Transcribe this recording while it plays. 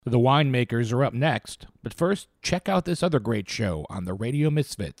The Winemakers are up next, but first, check out this other great show on the Radio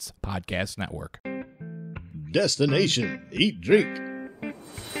Misfits Podcast Network. Destination Eat Drink.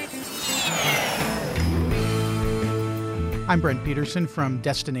 I'm Brent Peterson from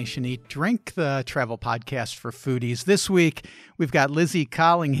Destination Eat Drink, the travel podcast for foodies. This week, we've got Lizzie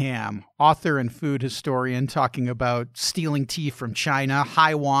Collingham, author and food historian, talking about stealing tea from China,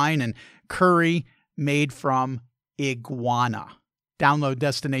 high wine, and curry made from iguana. Download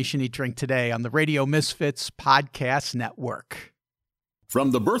Destination Eat Drink today on the Radio Misfits Podcast Network.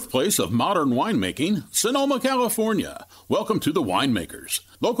 From the birthplace of modern winemaking, Sonoma, California, welcome to The Winemakers.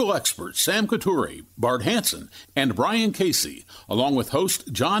 Local experts Sam Couturi, Bart Hansen, and Brian Casey, along with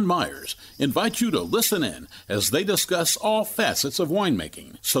host John Myers, invite you to listen in as they discuss all facets of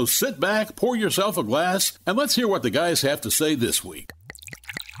winemaking. So sit back, pour yourself a glass, and let's hear what the guys have to say this week.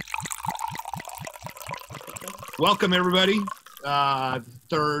 Welcome, everybody.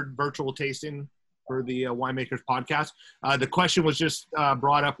 Third virtual tasting for the Winemakers podcast. The question was just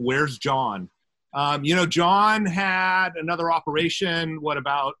brought up, where's John? John had another operation,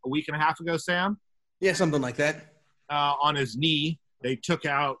 about a week and a half ago, Sam? Yeah, something like that. On his knee. They took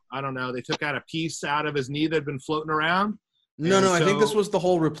out a piece out of his knee that had been floating around. No, I think this was the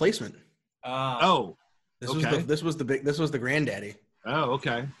whole replacement. This was the granddaddy. Oh,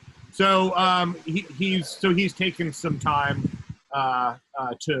 okay. So he's taken some time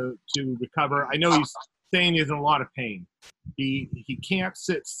to recover. I know he's saying he's in a lot of pain. He can't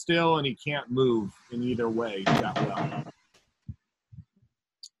sit still and he can't move in either way that well.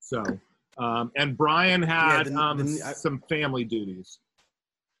 So and Brian had some family duties.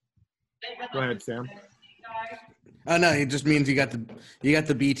 Go ahead, Sam. No, it just means you got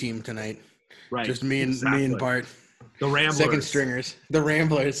the B team tonight. Right. Just me and Bart. The Ramblers. Second stringers. The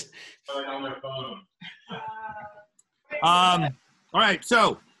Ramblers. All right,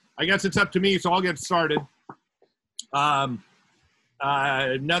 so I guess it's up to me, so I'll get started.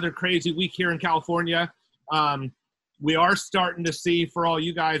 Another crazy week here in California. We are starting to see, for all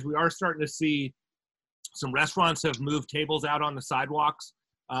you guys, some restaurants have moved tables out on the sidewalks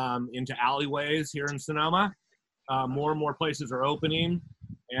into alleyways here in Sonoma. More and more places are opening.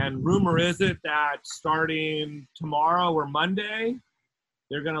 And rumor is it that starting tomorrow or Monday,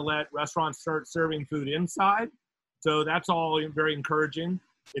 they're going to let restaurants start serving food inside. So that's all very encouraging.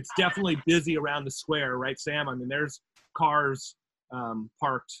 It's definitely busy around the square, right, Sam? I mean, there's cars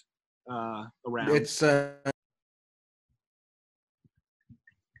parked around. It's so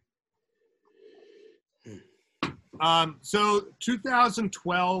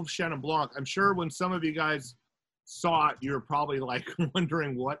 2012 Chenin Blanc. I'm sure when some of you guys saw it, you're probably like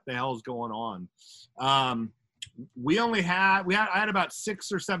wondering what the hell's going on. I had about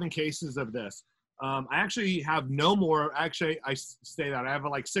 6 or 7 cases of this. I actually have no more. Actually, I say that I have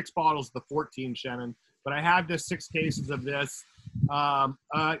like 6 bottles of the 14 Chenin, but I had this 6 cases of this.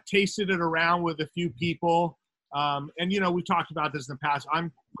 Tasted it around with a few people, and we talked about this in the past.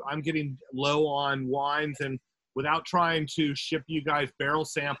 I'm getting low on wines, and without trying to ship you guys barrel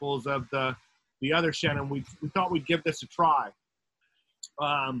samples of the other Chenin, we thought we'd give this a try.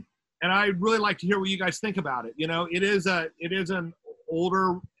 And I'd really like to hear what you guys think about it. It is an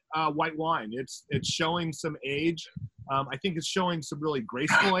older white wine. It's showing some age. I think it's showing some really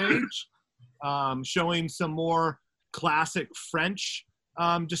graceful age, showing some more classic French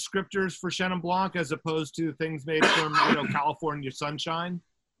descriptors for Chenin Blanc as opposed to things made from California sunshine.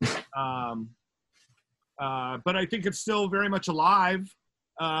 But I think it's still very much alive.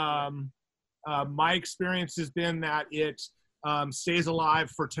 My experience has been that it stays alive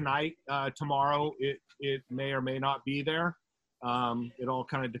for tonight. Tomorrow it may or may not be there. It all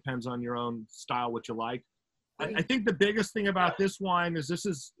kind of depends on your own style, what you like. I think the biggest thing about this wine is this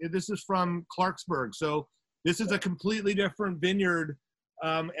is from Clarksburg. So this is a completely different vineyard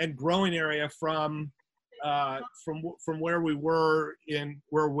and growing area from where we were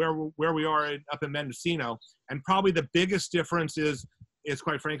where we are up in Mendocino. And probably the biggest difference is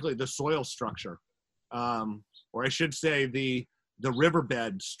quite frankly the soil structure, or I should say the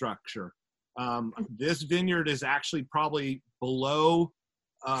riverbed structure. This vineyard is actually probably below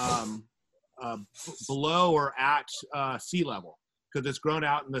or at sea level because it's grown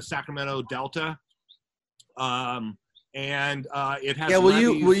out in the Sacramento Delta, and it has. Yeah,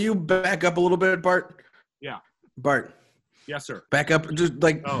 will you back up a little bit, Bart? Yeah, Bart. Yes, sir. Back up, just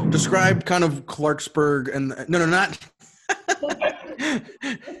describe kind of Clarksburg and not.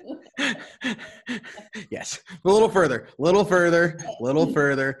 Yes, a little further.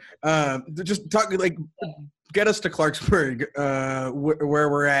 Just talk get us to Clarksburg, where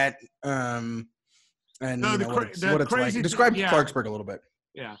we're at, and what it's like. Describe Clarksburg a little bit.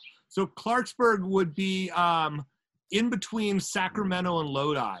 Yeah. So Clarksburg would be in between Sacramento and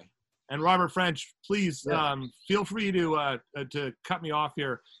Lodi. And Robert French, please feel free to cut me off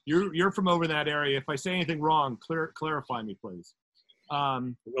here. You're from over that area. If I say anything wrong, clarify me, please.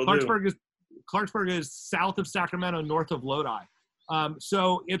 Clarksburg is south of Sacramento, north of Lodi.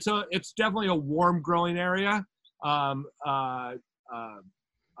 So it's definitely a warm growing area.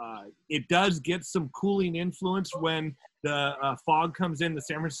 It does get some cooling influence when the fog comes in the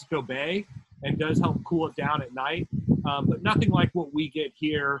San Francisco Bay and does help cool it down at night, but nothing like what we get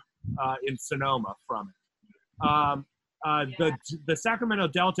here in Sonoma from it. The Sacramento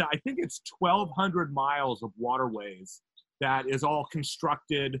Delta, I think it's 1,200 miles of waterways that is all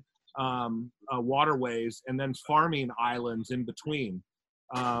constructed waterways and then farming islands in between.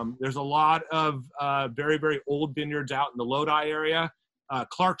 There's a lot of very, very old vineyards out in the Lodi area.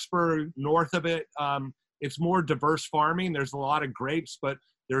 Clarksburg, north of it, it's more diverse farming. There's a lot of grapes, but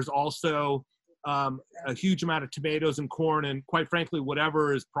there's also a huge amount of tomatoes and corn, and quite frankly,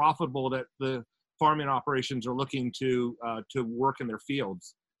 whatever is profitable that the farming operations are looking to work in their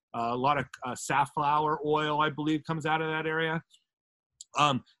fields. A lot of safflower oil, I believe, comes out of that area.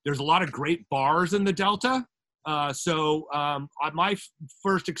 There's a lot of great bars in the Delta. My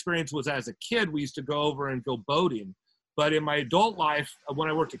first experience was as a kid. We used to go over and go boating. But in my adult life, when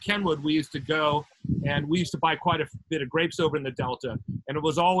I worked at Kenwood, we used to go and we used to buy quite a bit of grapes over in the Delta. And it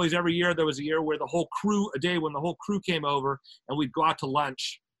was always, every year, there was a year where a day when the whole crew came over and we'd go out to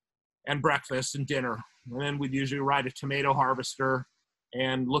lunch and breakfast and dinner. And then we'd usually ride a tomato harvester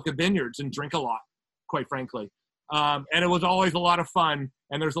and look at vineyards and drink a lot, quite frankly. And it was always a lot of fun.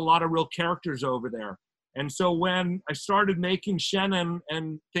 And there's a lot of real characters over there. And so when I started making Chenin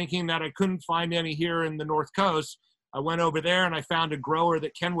and thinking that I couldn't find any here in the North Coast, I went over there and I found a grower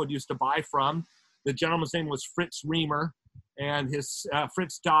that Kenwood used to buy from. The gentleman's name was Fritz Reamer, and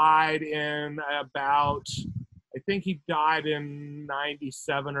Fritz died in about, I think he died in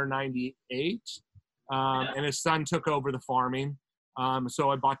 97 or 98, and his son took over the farming. So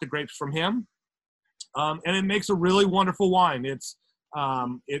I bought the grapes from him, and it makes a really wonderful wine. It's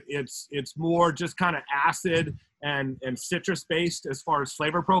more just kind of acid and citrus based as far as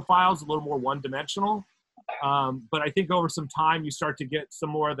flavor profiles, a little more one-dimensional. But I think over some time you start to get some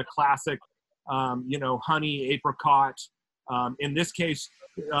more of the classic, honey, apricot. In this case,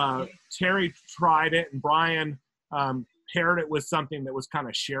 Terry tried it and Brian paired it with something that was kind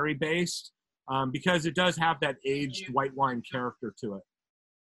of sherry based because it does have that aged white wine character to it.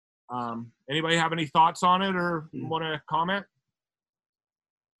 Anybody have any thoughts on it or want to comment?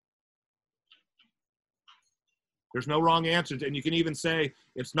 There's no wrong answers. And you can even say,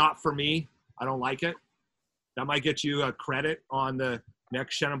 it's not for me. I don't like it. That might get you a credit on the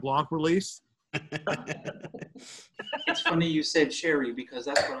next Chenin Blanc release. It's funny you said sherry because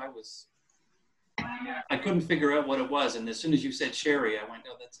that's what I couldn't figure out what it was. And as soon as you said sherry, I went,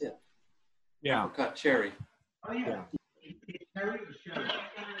 oh, that's it. Yeah. Apricot sherry. Oh, yeah.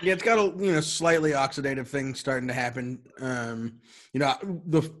 Yeah, it's got a slightly oxidative thing starting to happen.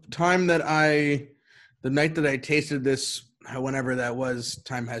 The night that I tasted this, whenever that was,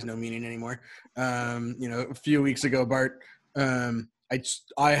 time has no meaning anymore. A few weeks ago, Bart, I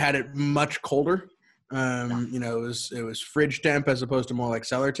had it much colder. It was fridge temp as opposed to more like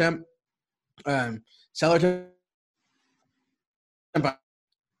cellar temp. Cellar temp.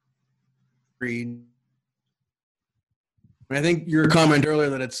 I think your comment earlier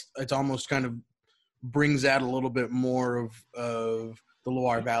that it's almost kind of brings out a little bit more of the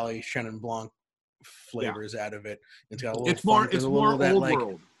Loire Valley Chenin Blanc flavors out of it. It's got a little. It's more that, old like,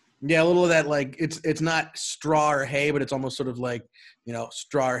 world. Yeah, a little of that, like it's not straw or hay, but it's almost sort of like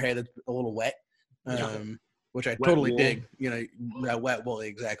straw or hay that's a little wet, which I totally dig. That wet wool,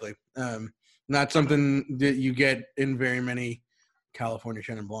 exactly. Not something that you get in very many California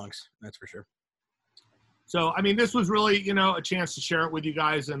Chenin Blancs, that's for sure. So, I mean, this was really, a chance to share it with you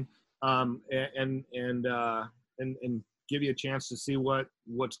guys and give you a chance to see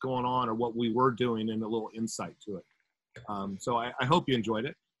what's going on or what we were doing and a little insight to it. So I hope you enjoyed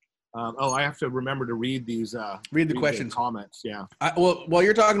it. I have to remember to read these. Read the questions. Comments, yeah. While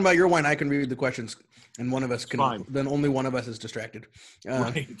you're talking about your wine, I can read the questions, and one of us can. Fine. Then only one of us is distracted.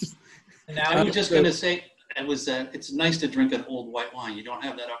 Right. Now I was just going to say, it's nice to drink an old white wine. You don't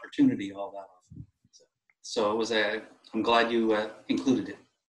have that opportunity all that often. So it was I'm glad you included it.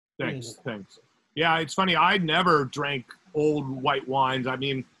 Thanks. Yeah, it's funny. I never drank old white wines. I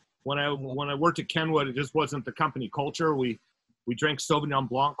mean, when I worked at Kenwood, it just wasn't the company culture. We drank Sauvignon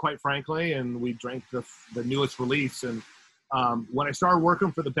Blanc, quite frankly, and we drank the newest release. And when I started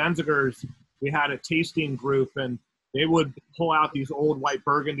working for the Benzigers, we had a tasting group, and they would pull out these old white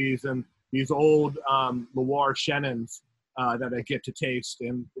Burgundies and these old Loire Chenions that I get to taste,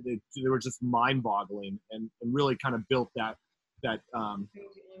 and they were just mind-boggling, and really kind of built that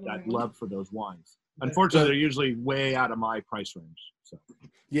love for those wines. Unfortunately, they're usually way out of my price range. So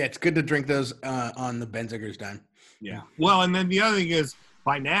yeah, it's good to drink those on the Benziger's dime. Yeah. Well, and then the other thing is,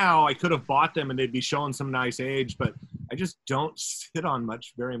 by now I could have bought them and they'd be showing some nice age, but I just don't sit on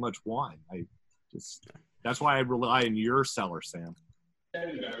very much wine. That's why I rely on your cellar, Sam.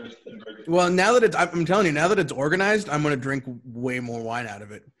 Well, now that I'm telling you, now that it's organized, I'm going to drink way more wine out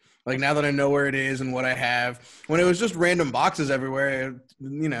of it. Like, now that I know where it is and what I have. When it was just random boxes everywhere,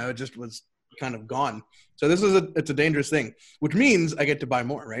 it just was kind of gone. So it's a dangerous thing, which means I get to buy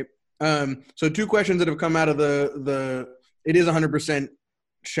more, right? So 2 questions that have come out of it is 100%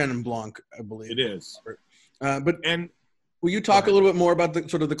 Chenin Blanc, I believe. It is. Will you talk a little bit more about the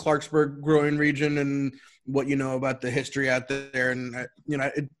sort of the Clarksburg growing region and what you know about the history out there? And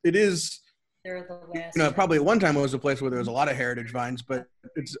it is, probably at one time it was a place where there was a lot of heritage vines, but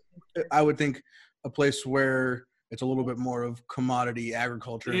I would think a place where it's a little bit more of commodity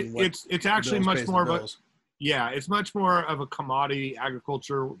agriculture. It's actually much more of it's much more of a commodity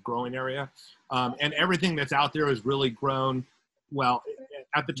agriculture growing area, and everything that's out there is really grown. Well,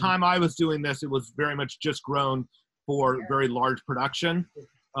 at the time I was doing this, it was very much just grown for very large production.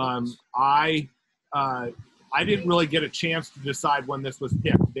 I didn't really get a chance to decide when this was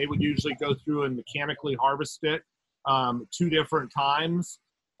picked. They would usually go through and mechanically harvest it 2 different times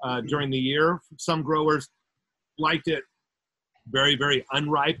during the year. Some growers liked it very, very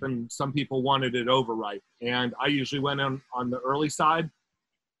unripe, and some people wanted it overripe. And I usually went on the early side.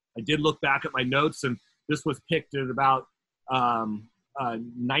 I did look back at my notes, and this was picked at about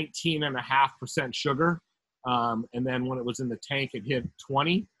 19.5% sugar. And then when it was in the tank, it hit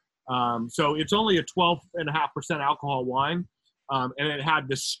 20. So it's only a 12.5% alcohol wine. And it had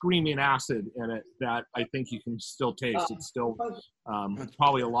this screaming acid in it that I think you can still taste. It's still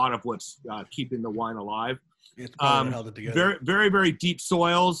probably a lot of what's keeping the wine alive. It's probably held it together. Very, very, very deep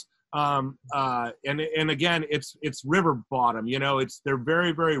soils. And again, it's river bottom. They're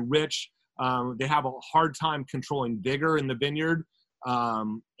very, very rich. They have a hard time controlling vigor in the vineyard.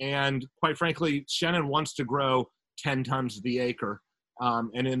 And quite frankly, Chenin wants to grow 10 tons of the acre.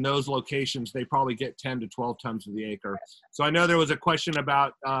 And in those locations, they probably get 10 to 12 tons of the acre. So I know there was a question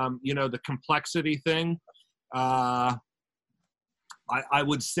about, the complexity thing. I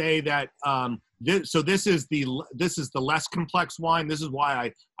would say that this is the less complex wine. This is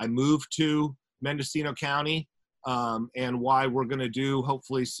why I moved to Mendocino County, and why we're going to do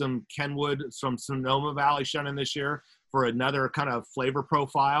hopefully some Kenwood, some Sonoma Valley Chenin this year for another kind of flavor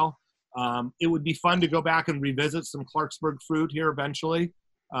profile. It would be fun to go back and revisit some Clarksburg fruit here eventually,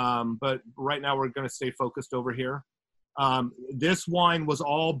 but right now we're going to stay focused over here. This wine was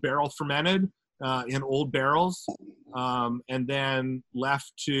all barrel fermented in old barrels, and then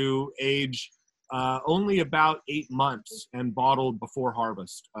left to age only about 8 months and bottled before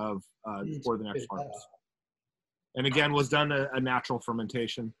harvest before the next harvest. And again, was done a natural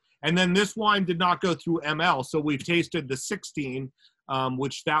fermentation. And then this wine did not go through ML. So we've tasted the 16,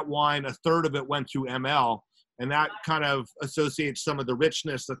 which that wine, a third of it went through ML. And that kind of associates some of the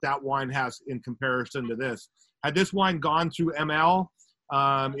richness that wine has in comparison to this. Had this wine gone through ML,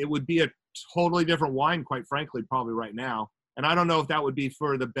 it would be a totally different wine, quite frankly, probably right now. And I don't know if that would be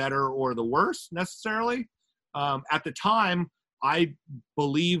for the better or the worse necessarily. At the time, I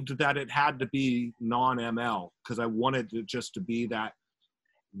believed that it had to be non-ML because I wanted it just to be that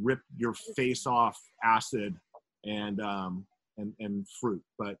rip your face off acid and fruit.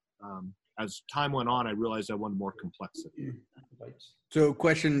 But as time went on, I realized I wanted more complexity. So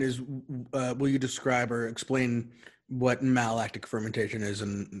question is, will you describe or explain what malolactic fermentation is,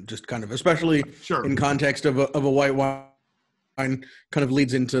 and just kind of, especially in context of a white wine, kind of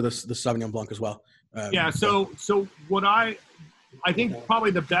leads into the Sauvignon Blanc as well. So what I think probably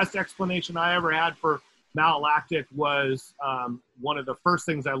the best explanation I ever had for malolactic was one of the first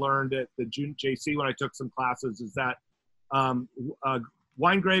things I learned at the JC when I took some classes is that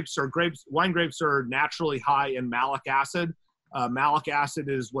wine grapes are naturally high in malic acid. Malic acid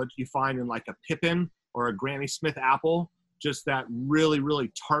is what you find in like a Pippin or a Granny Smith apple, just that really, really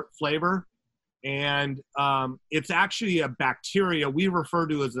tart flavor. And it's actually a bacteria we refer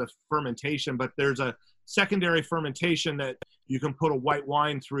to as a fermentation, but there's a secondary fermentation that you can put a white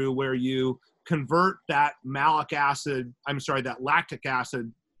wine through where you convert that malic acid to lactic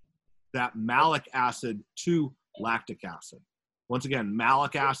acid. Once again,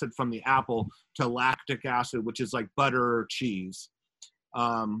 malic acid from the apple to lactic acid, which is like butter or cheese.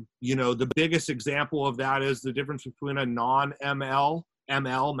 The biggest example of that is the difference between a non-ML,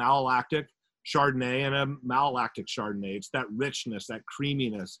 malolactic Chardonnay and a malolactic Chardonnay. It's that richness, that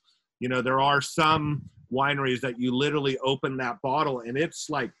creaminess. There are some wineries that you literally open that bottle and it's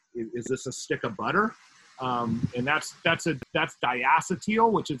like, is this a stick of butter? And that's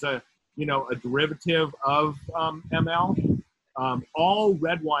diacetyl, which is a derivative of ML. All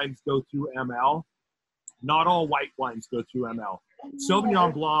red wines go through ML. Not all white wines go through ML.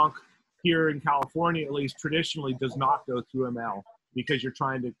 Sauvignon Blanc here in California, at least traditionally, does not go through ML because you're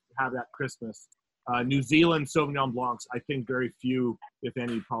trying to have that crispness. New Zealand Sauvignon Blancs, I think very few, if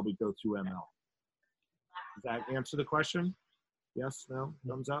any, probably go through ML. Does that answer the question? Yes, no,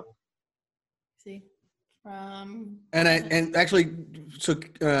 thumbs up? See. And actually, so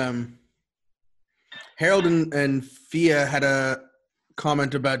Harold and Fia had a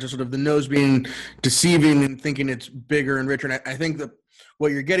comment about just sort of the nose being deceiving and thinking it's bigger and richer. And I think that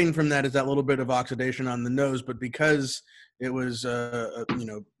what you're getting from that is that little bit of oxidation on the nose, but because it was, the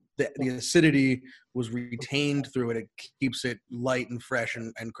acidity was retained through it, it keeps it light and fresh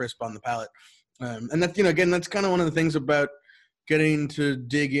and crisp on the palate. And that's, again, that's kind of one of the things about getting to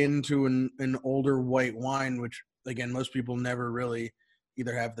dig into an older white wine, which again, most people never really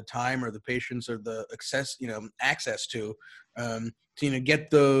either have the time or the patience or the access to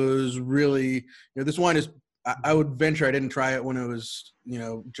get those really, this wine is, I would venture, I didn't try it when it was,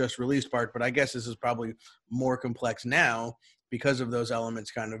 just released part, but I guess this is probably more complex now because of those elements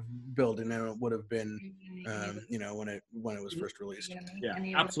kind of building than it would have been, when it was first released. Yeah,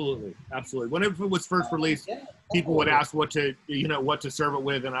 absolutely. When it was first released, people would ask what to serve it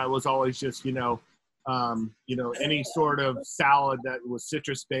with. And I was always just, any sort of salad that was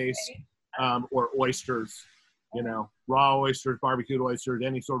citrus based, or oysters, raw oysters, barbecued oysters,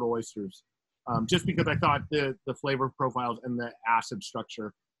 any sort of oysters. Just because I thought the flavor profiles and the acid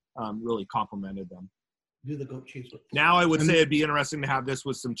structure really complemented them. Do the goat cheese. Now I would say it'd be interesting to have this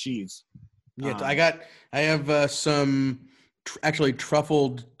with some cheese. Yeah, I have some actually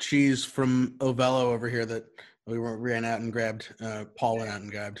truffled cheese from Ovello over here that we ran out and grabbed. Paul went out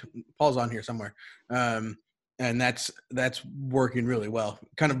and grabbed. Paul's on here somewhere. And that's working really well.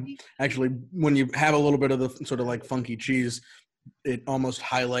 Kind of actually, when you have a little bit of the sort of like funky cheese, it almost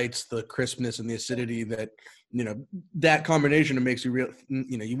highlights the crispness and the acidity that, that combination, it makes you real,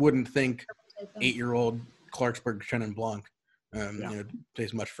 you wouldn't think 8-year-old Clarksburg Chenin Blanc,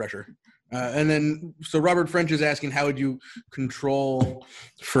 tastes much fresher. And then, so Robert French is asking, how would you control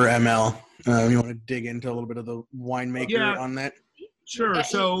for ML? You want to dig into a little bit of the winemaker on that? Sure.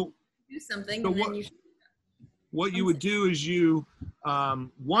 So do something. So what you would do is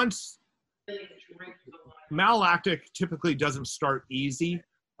once malolactic typically doesn't start easy.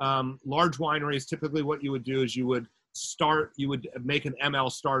 Large wineries, typically what you would do is you would make an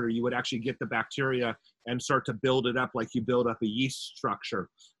ML starter. You would actually get the bacteria and start to build it up like you build up a yeast structure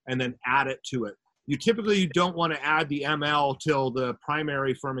and then add it to it. You typically don't want to add the ML till the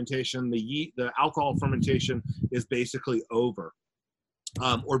primary fermentation, the alcohol fermentation is basically over,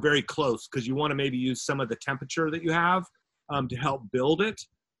 or very close, because you want to maybe use some of the temperature that you have to help build it.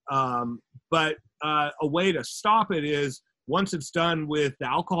 But a way to stop it is once it's done with the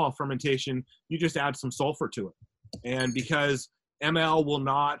alcohol fermentation, you just add some sulfur to it. And because ML will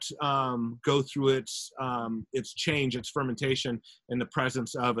not go through its fermentation in the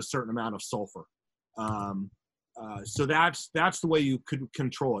presence of a certain amount of sulfur. So that's the way you could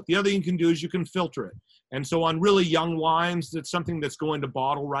control it. The other thing you can do is you can filter it. And so on really young wines, that's something that's going to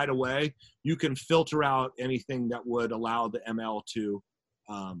bottle right away. You can filter out anything that would allow the ML to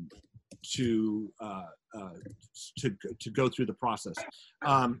go through the process.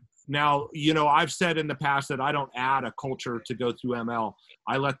 Now, I've said in the past that I don't add a culture to go through ML.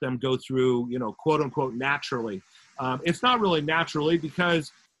 I let them go through, quote unquote, naturally. It's not really naturally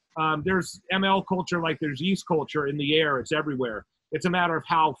because there's ML culture like there's yeast culture in the air. It's everywhere. It's a matter of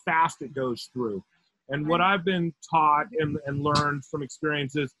how fast it goes through. And what I've been taught and learned from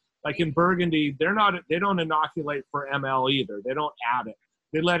experiences, like in Burgundy, they don't inoculate for ML either. They don't add it.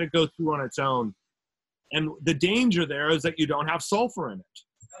 They let it go through on its own. And the danger there is that you don't have sulfur in it.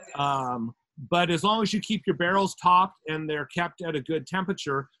 But as long as you keep your barrels topped and they're kept at a good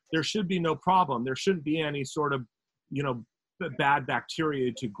temperature, there should be no problem. There shouldn't be any sort of, bad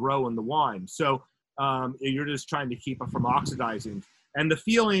bacteria to grow in the wine. So you're just trying to keep it from oxidizing. And the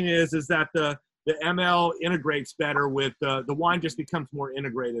feeling is that the ML integrates better with the wine, just becomes more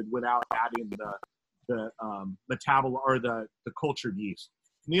integrated without adding the metabolite or the cultured yeast.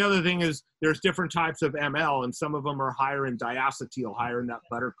 And the other thing is there's different types of ML, and some of them are higher in diacetyl, higher in that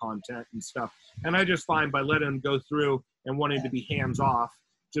butter content and stuff. And I just find by letting them go through and wanting to be hands off,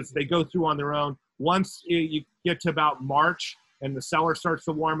 just they go through on their own. Once you get to about March and the cellar starts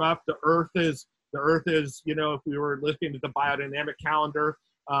to warm up, the earth is, you know, if we were looking at the biodynamic calendar,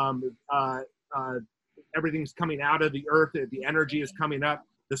 everything's coming out of the earth, the energy is coming up,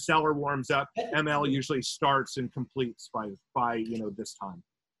 the cellar warms up, ML usually starts and completes by you know, this time.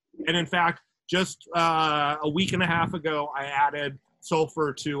 And in fact, just a week and a half ago, I added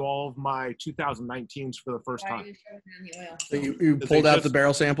sulfur to all of my 2019s for the first time. So you pulled out the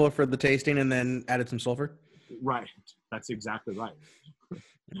barrel sampler for the tasting and then added some sulfur? Right. That's exactly right.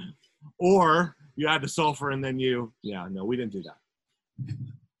 Or you add the sulfur and then no, we didn't do that.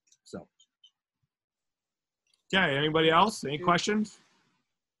 So, okay, anybody else? Any questions?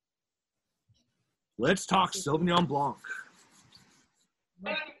 Let's talk Sauvignon Blanc.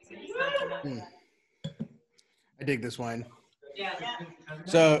 I dig this wine.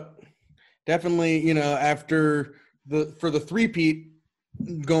 So definitely, you know, after for the three-peat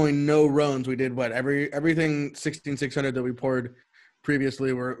going no Rhones, we did everything 16600 that we poured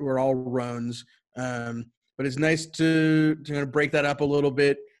previously were all Rhones. But it's nice to kind of break that up a little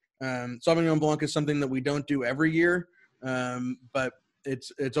bit. Sauvignon Blanc is something that we don't do every year, but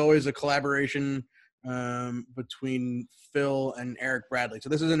it's always a collaboration between Phil and Eric Bradley. So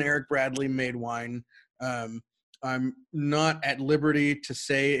this is an Eric Bradley made wine. I'm not at liberty to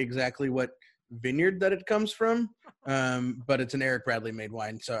say exactly what vineyard that it comes from, but it's an Eric Bradley made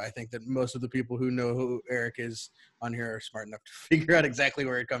wine. So I think that most of the people who know who Eric is on here are smart enough to figure out exactly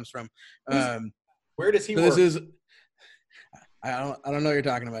where it comes from. Where does he so work? This is, I don't know what you're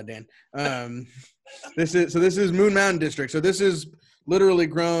talking about, Dan. This is Moon Mountain District. So this is literally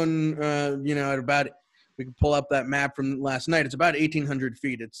grown, you know, at about, we can pull up that map from last night. It's about 1,800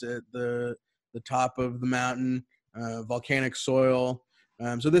 feet. It's at the top of the mountain, volcanic soil.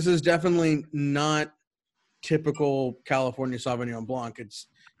 So this is definitely not typical California Sauvignon Blanc. It's,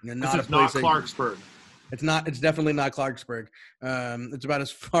 you know, This is not Clarksburg. It's definitely not Clarksburg. It's about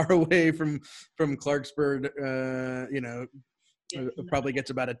as far away from Clarksburg, you know, it probably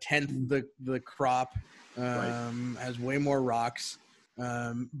gets about a tenth the crop, has way more rocks.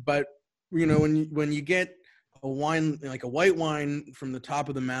 But, you know, when you get a wine, like a white wine from the top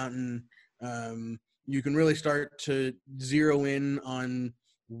of the mountain, you can really start to zero in on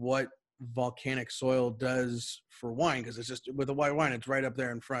what volcanic soil does for wine, because it's just, with a white wine, it's right up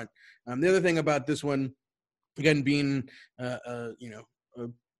there in front. The other thing about this one, again, being you know,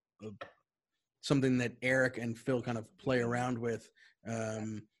 something that Eric and Phil kind of play around with,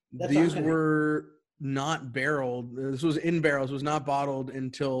 these were not barreled. This was in barrels. It was not bottled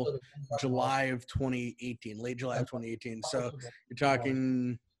until July of 2018, late July of 2018. So you're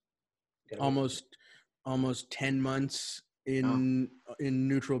talking almost 10 months in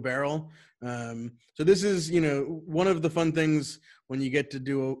neutral barrel. So this is, you know, one of the fun things when you get to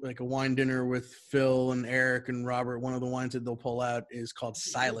do a wine dinner with Phil and Eric and Robert. One of the wines that they'll pull out is called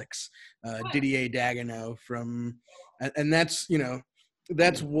Silex, Didier Dagenau and that's, you know,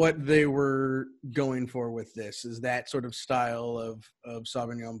 that's what they were going for with this, is that sort of style of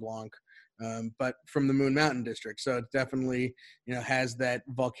Sauvignon Blanc, but from the Moon Mountain District. So it definitely, you know, has that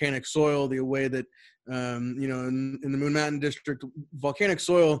volcanic soil, the way that, you know, in the Moon Mountain District, volcanic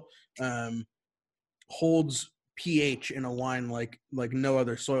soil holds pH in a wine like no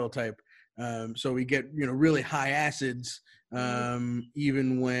other soil type. So we get, you know, really high acids,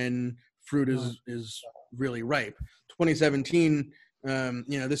 even when fruit is really ripe. 2017,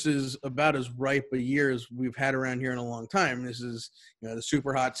 you know, this is about as ripe a year as we've had around here in a long time. This is, you know, the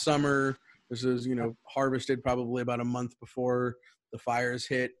super hot summer. This is, you know, harvested probably about a month before the fires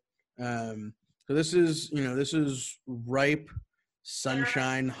hit. So this is, you know, this is ripe,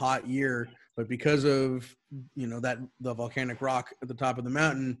 sunshine, hot year. But because of, you know, the volcanic rock at the top of the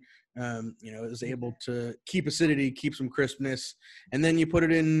mountain, you know, is able to keep acidity, keep some crispness, and then you put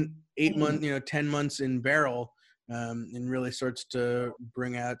it in 8 months, you know, 10 months in barrel. And really starts to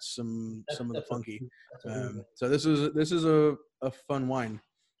bring out some of the funky. So this is a fun wine.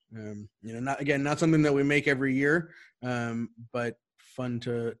 You know, not something that we make every year, but fun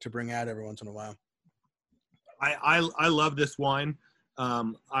to bring out every once in a while. I love this wine.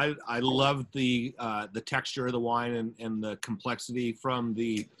 I love the texture of the wine and the complexity from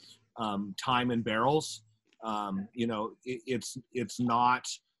the time in barrels. You know, it's not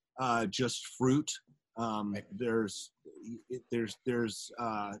just fruit. There's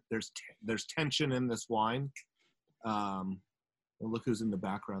tension in this wine. Look who's in the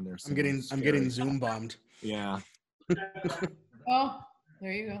background there. I'm getting Zoom bombed. Yeah. Oh.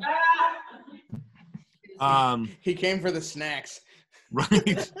 There you go. He came for the snacks.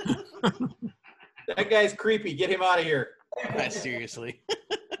 Right. That guy's creepy. Get him out of here. Seriously.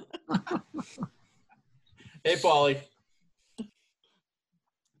 Hey, Paulie.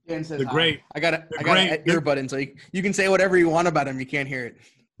 Dan says, The great. I got an earbud in, so you can say whatever you want about him. You can't hear it.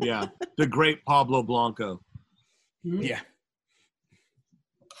 Yeah, the great Pablo Blanco. Yeah.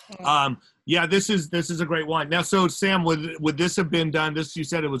 Yeah, this is a great wine. Now, so Sam, would this have been done? This, you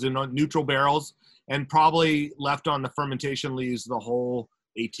said it was in neutral barrels and probably left on the fermentation lees the whole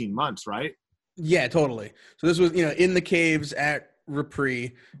 18 months, right? Yeah, totally. So this was, in the caves at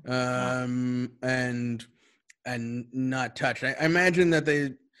Repris, and not touched. I imagine that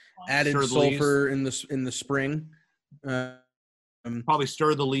they added sulfur in the spring. Probably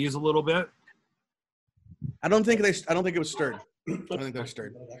stir the lees a little bit. I don't think it was stirred. I don't think they were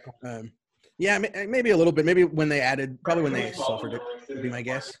stirred. Yeah, maybe a little bit. Maybe when they sulfured it would be my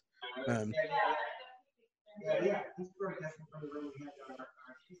guess.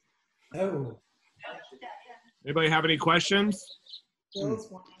 Anybody have any questions?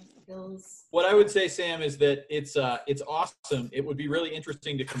 What I would say, Sam, is that it's awesome. It would be really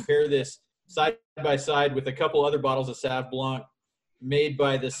interesting to compare this side by side with a couple other bottles of Sauv Blanc made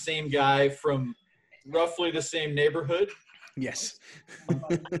by the same guy from roughly the same neighborhood. Yes.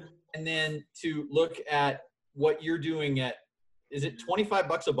 And then to look at what you're doing at, is it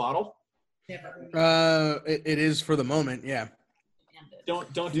 $25 a bottle? It is for the moment. Yeah.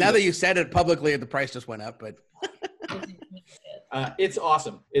 Don't do now that you said it publicly, the price just went up, but it's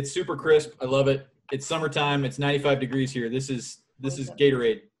awesome. It's super crisp. I love it. It's summertime. It's 95 degrees here. This is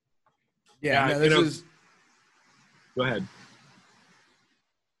Gatorade. Yeah, this is. Go ahead.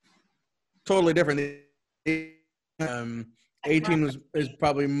 Totally different. 18 is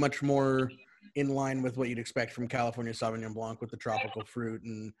probably much more in line with what you'd expect from California Sauvignon Blanc with the tropical fruit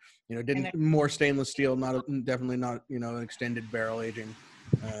and more stainless steel, definitely not an extended barrel aging.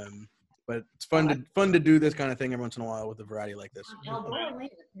 But it's fun to do this kind of thing every once in a while with a variety like this.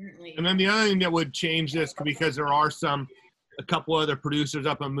 And then the other thing that would change this, because there are a couple other producers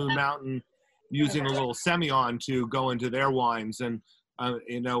up on Moon Mountain using a little Semillon to go into their wines, and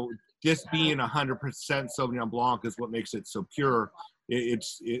this being 100% Sauvignon Blanc is what makes it so pure.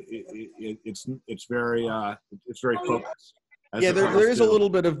 It's very focused. Yeah, there is a little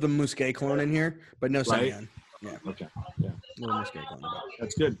bit of the Musqué clone in here, but no Semillon. Yeah. Okay. Yeah. A little Musqué clone.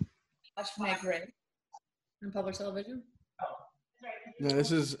 That's good. Watch Meg Ray on public television. No,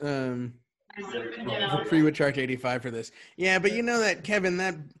 this is Repris would charge $85 for this. Yeah, but that, Kevin,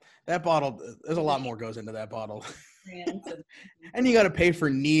 that bottle, there's a lot more goes into that bottle. And you got to pay for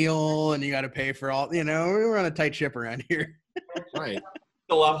Neil, and you got to pay for all. We're on a tight ship around here. Right.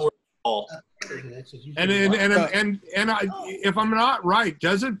 A lot more. And if I'm not right,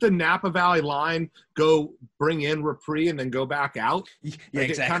 doesn't the Napa Valley line bring in Repris and then go back out? Yeah,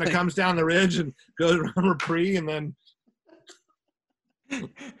 exactly. It kind of comes down the ridge and goes around Repris and then.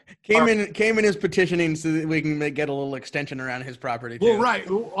 Cayman is petitioning so that we can get a little extension around his property too. Well, right.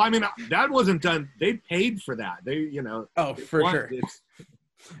 Well, I mean, that wasn't done. They paid for that. Oh, for sure.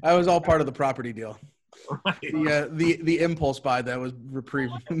 That was all part of the property deal. Right. The impulse buy that was reprieve.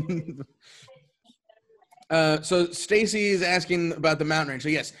 So Stacy is asking about the mountain range. So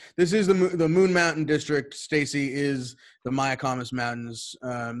yes, this is the Moon Mountain District. Stacy is the Mayacamas Mountains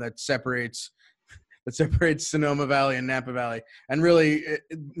that separates Sonoma Valley and Napa Valley. And really,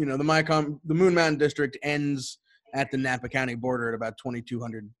 the Moon Mountain District ends at the Napa County border at about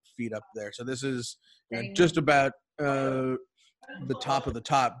 2,200 feet up there. So this is just about the top of the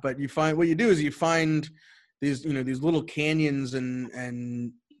top. But you find these little canyons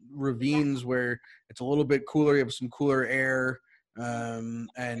and ravines where it's a little bit cooler. You have some cooler air and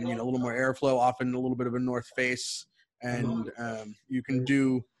a little more airflow, often a little bit of a north face. And you can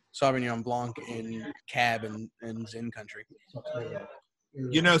do Sauvignon Blanc in Cab and Zin country.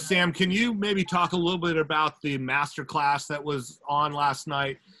 Sam, can you maybe talk a little bit about the master class that was on last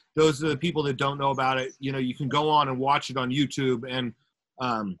night? Those are the people that don't know about it. You can go on and watch it on YouTube, and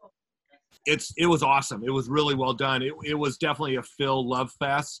it was awesome. It was really well done. It was definitely a Phil love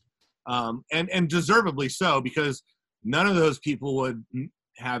fest, and deservedly so, because none of those people would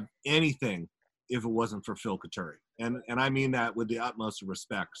have anything if it wasn't for Phil Coturri. And I mean that with the utmost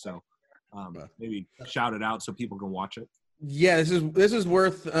respect. So maybe shout it out so people can watch it. Yeah, this is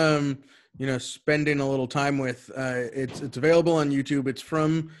worth spending a little time with. It's available on YouTube. It's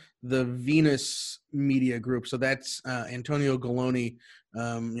from the Venus Media Group. So that's Antonio Galoni,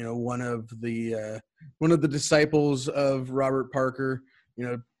 one of the disciples of Robert Parker.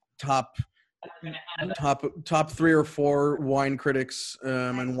 Top top 3 or 4 wine critics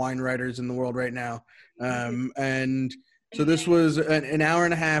and wine writers in the world right now. And so this was an hour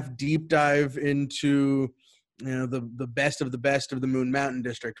and a half deep dive into the best of the Moon Mountain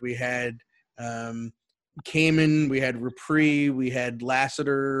District. We had Cayman, we had Repris, we had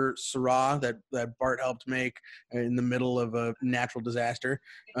Lassiter, Syrah that Bart helped make in the middle of a natural disaster.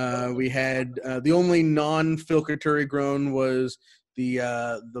 We had the only non-Phil Coturri grown was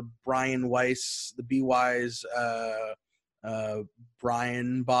the Brian Weiss, the B Wise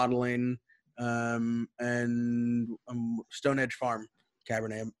Brian bottling, and Stone Edge Farm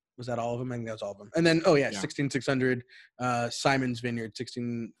Cabernet. Was that all of them? I think that was all of them. And then, 16600 Simon's Vineyard,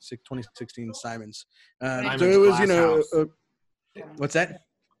 2016 Simon's. So it was, what's that?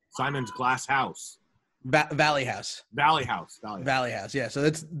 Simon's Glass House. Valley House. Valley House. Yeah. So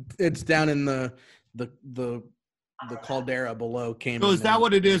it's down in the caldera below Cayman. So is that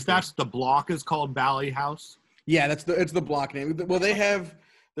what it is? That's the block is called Valley House? Yeah, it's the block name. Well, they have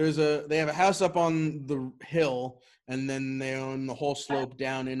a house up on the hill, and then they own the whole slope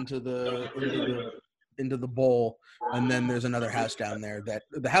down into the bowl, and then there's another house down there. That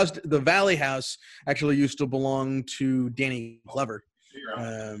the Valley House actually used to belong to Danny Glover,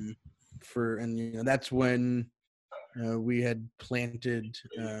 that's when we had planted.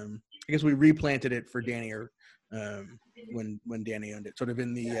 I guess we replanted it for Danny, or when Danny owned it, sort of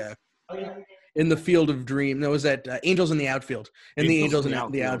in the Field of Dream. No, was that Angels in the Outfield? In the Angels in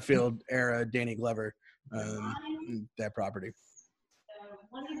the Outfield era, Danny Glover, that property.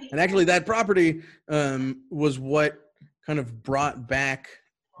 And actually, that property was what kind of brought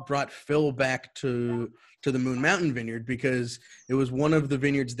Phil back to the Moon Mountain Vineyard, because it was one of the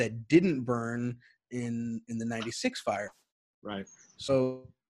vineyards that didn't burn in the '96 fire. Right. So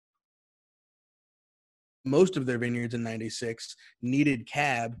most of their vineyards in '96 needed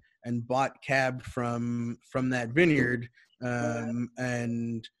cab, and bought cab from that vineyard,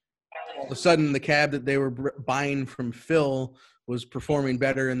 and all of a sudden the cab that they were buying from Phil was performing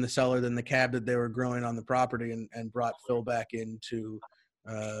better in the cellar than the cab that they were growing on the property, and brought Phil back into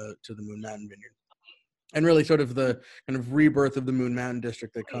to the Moon Mountain Vineyard. And really sort of the kind of rebirth of the Moon Mountain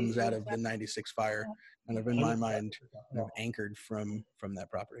District that comes out of the '96 fire, kind of in my mind, anchored from that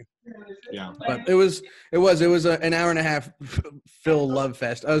property. Yeah. But it was an hour and a half Phil love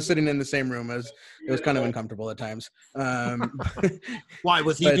fest. I was sitting in the same room. It was kind of uncomfortable at times. Why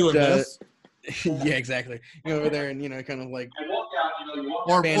was he doing this? Yeah, exactly. Over there, and kind of like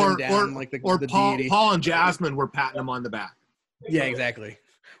or down, like the deity. Paul and Jasmine were patting him on the back. Yeah, exactly.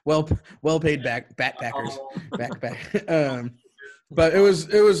 Well paid backpackers. Backpack. But it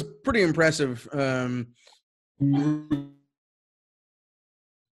was pretty impressive.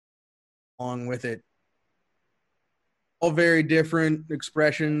 Along with it, all very different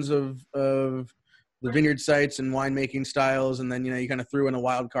expressions of the vineyard sites and winemaking styles, and then you kind of threw in a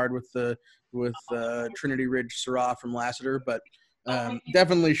wild card with Trinity Ridge Syrah from Lassiter, but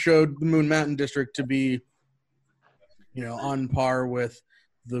definitely showed the Moon Mountain District to be on par with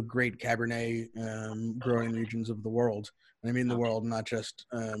the great Cabernet growing regions of the world. I mean the world, not just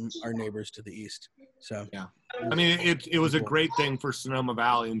our neighbors to the east. So yeah, I mean it was a great thing for Sonoma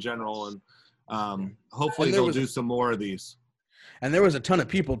Valley in general, and hopefully they'll do some more of these. And there was a ton of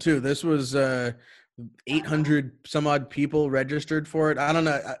people too. This was 800 some odd people registered for it. I don't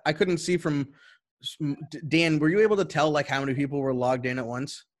know. I couldn't see from Dan. Were you able to tell like how many people were logged in at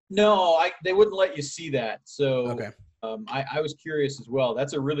once? No, they wouldn't let you see that. So okay. I was curious as well.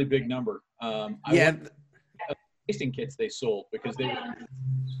 That's a really big number. Tasting kits they sold, because they were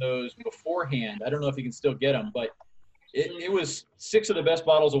those beforehand. I don't know if you can still get them, but it was 6 of the best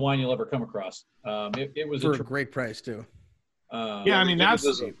bottles of wine you'll ever come across. It was for a great price too. Yeah, I mean that's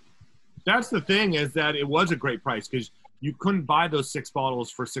the thing, is that it was a great price, because you couldn't buy those 6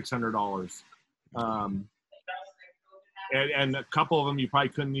 bottles for $600, and a couple of them you probably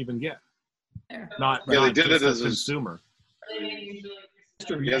couldn't even get. They did it as a consumer.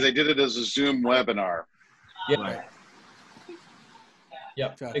 Yeah, they did it as a Zoom webinar. Yeah. Right.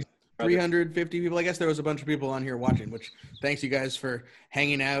 Yep. 350 people. I guess there was a bunch of people on here watching, which thanks you guys for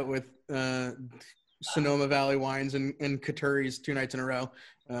hanging out with Sonoma Valley Wines and Coturri's 2 nights in a row.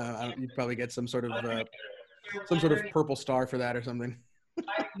 You'd probably get some sort of purple star for that or something.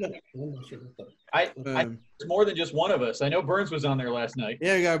 It's more than just one of us. I know Burns was on there last night.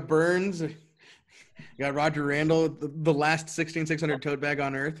 Yeah, you got Burns. You got Roger Randall, the last 16600 tote bag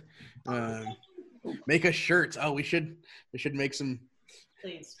on earth. Make us shirts. Oh, we should make some.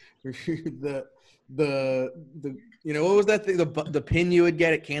 Please. the what was that thing? The pin you would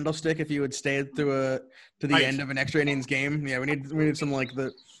get at Candlestick if you would stay to the end of an extra innings game. Yeah, we need some like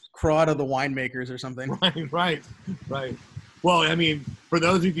the crawl out of the winemakers or something. Right. Well, I mean, for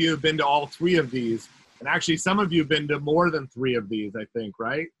those of you who've been to all 3 of these, and actually some of you have been to more than 3 of these, I think,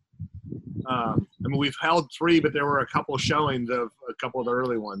 right? I mean, we've held 3, but there were a couple showings of a couple of the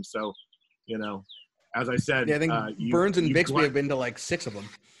early ones. So, as I said, I think Burns and Bixby have been to like 6 of them.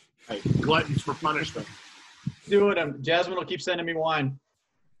 Right. Gluttons for punishment. Doing them. Jasmine will keep sending me wine.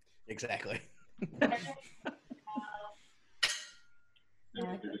 Exactly. Go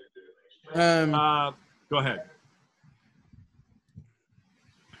ahead.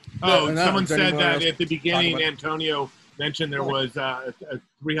 Someone said that at the beginning, Antonio mentioned there was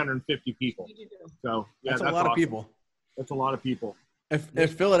 350 people. So that's a lot of people. That's a lot of people.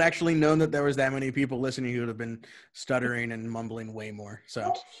 If Phil had actually known that there was that many people listening, he would have been stuttering and mumbling way more.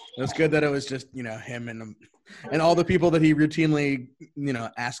 So it's good that it was just him and all the people that he routinely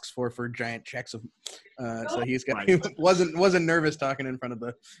asks for giant checks of. So he wasn't nervous talking in front of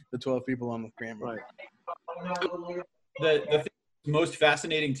the 12 people on the camera. Right. The thing most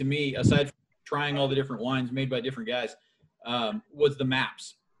fascinating to me, aside from trying all the different wines made by different guys, was the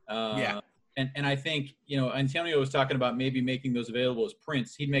maps. And I think, Antonio was talking about maybe making those available as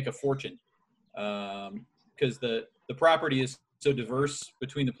prints. He'd make a fortune because the property is so diverse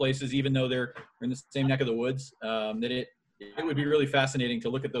between the places, even though they're in the same neck of the woods, that it would be really fascinating to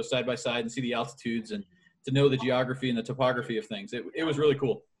look at those side by side and see the altitudes and to know the geography and the topography of things. It was really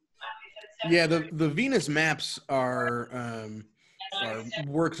cool. Yeah, the Venus maps are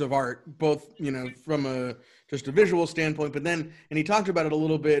works of art, both from just a visual standpoint, but then, and he talked about it a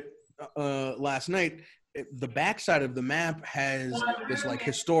little bit last night. The backside of the map has this like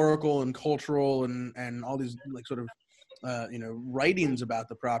historical and cultural and all these like sort of writings about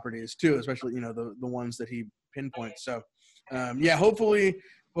the properties too, especially the ones that he pinpoints. So hopefully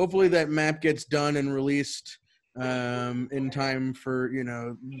that map gets done and released in time for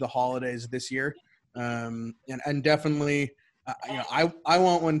the holidays this year, and definitely I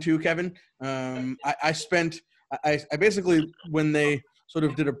want one too, Kevin. I basically, when they sort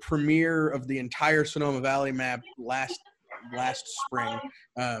of did a premiere of the entire Sonoma Valley map last spring,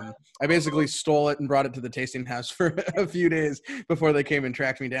 I basically stole it and brought it to the tasting house for a few days before they came and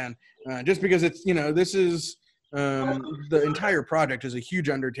tracked me down, just because it's this is the entire project is a huge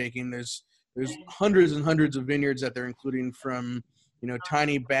undertaking. There's hundreds and hundreds of vineyards that they're including, from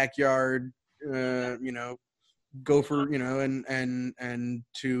tiny backyard Gopher and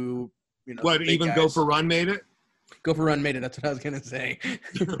to what even guys. Gopher Run made it. Gopher Run made it. That's what I was gonna say.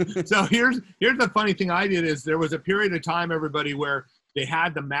 So here's the funny thing I did is there was a period of time, everybody, where they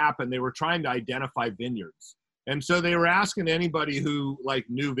had the map and they were trying to identify vineyards, and so they were asking anybody who like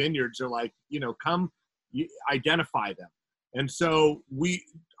knew vineyards, they're like, come identify them. And so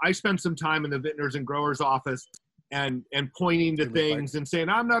I spent some time in the vintners and growers office and pointing to things and saying,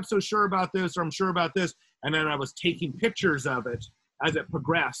 I'm not so sure about this, or I'm sure about this. And then I was taking pictures of it as it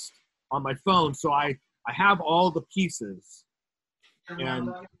progressed on my phone. So I have all the pieces, and,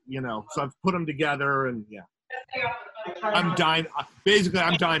 so I've put them together, and I'm dying. Basically,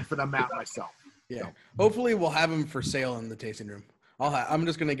 I'm dying for the map myself. Yeah. So. Hopefully we'll have them for sale in the tasting room. I'm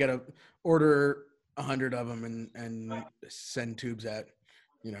just going to order 100 of them and send tubes out.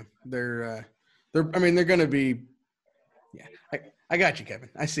 They're going to be, I got you, Kevin.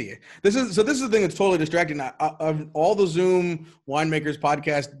 I see you. This is the thing that's totally distracting. Of all the Zoom Winemakers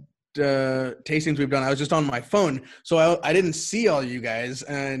podcast tastings we've done, I was just on my phone, so I didn't see all you guys.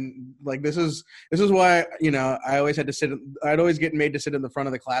 And like this is why I always had to sit. I'd always get made to sit in the front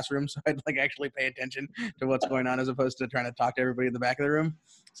of the classroom, so I'd like actually pay attention to what's going on as opposed to trying to talk to everybody in the back of the room.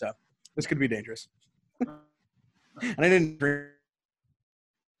 So this could be dangerous. And I didn't drink.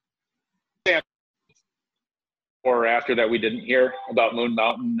 Or after that we didn't hear about Moon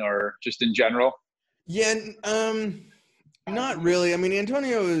Mountain, or just in general? Yeah, not really. I mean,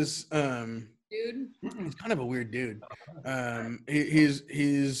 Antonio is dude. He's kind of a weird dude.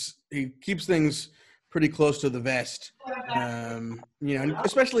 He keeps things pretty close to the vest.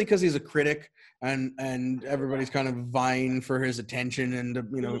 Especially because he's a critic, and everybody's kind of vying for his attention and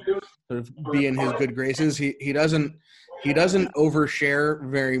sort of be in his good graces. He doesn't overshare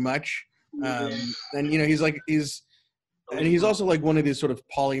very much. He's also like one of these sort of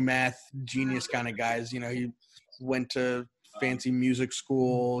polymath genius kind of guys. He went to fancy music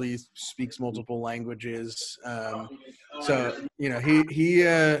school. He speaks multiple languages.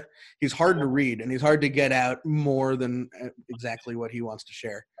 He's hard to read, and he's hard to get out more than exactly what he wants to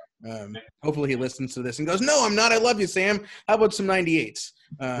share. Hopefully he listens to this and goes, "No, I'm not. I love you, Sam. How about some 98s?"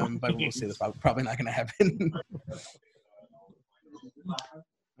 But we'll see. That's probably not going to happen.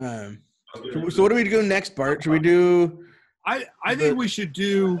 So what do we do next, Bart? Should we do I think we should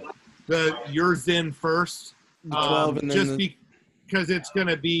do your Zin first, 12 and then just because it's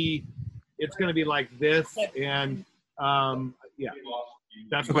gonna be like this, and yeah,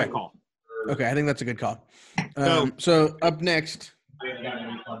 that's what I call. Okay, I think that's a good call. So- So up next, we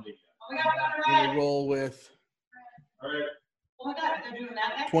roll with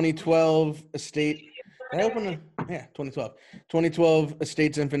 2012 Estate. I open a 2012. 2012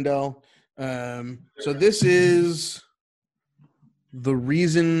 Estate Zinfandel. So this is the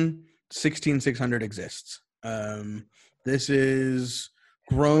reason 16600 exists. This is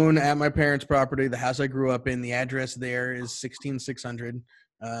grown at my parents' property, the house I grew up in. The address there is 16600.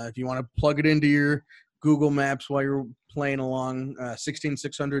 If you want to plug it into your Google Maps while you're playing along,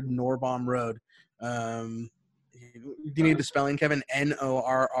 16600 Norrbom Road. Do you need the spelling, Kevin?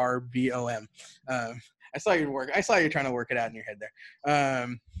 Norrbom. I saw you work. I saw you trying to work it out in your head there.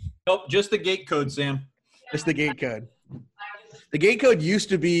 Nope, just the gate code, Sam. Just the gate code. The gate code used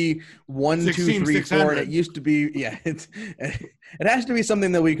to be 1, 2, 3, 4, and it used to be it has to be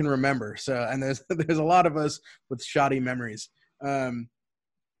something that we can remember. So, and there's a lot of us with shoddy memories.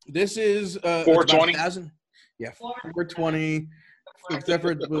 This is 420. 420. Except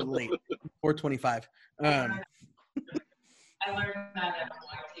for it was late. 425.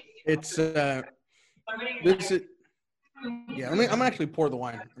 It's this is I'm gonna actually pour the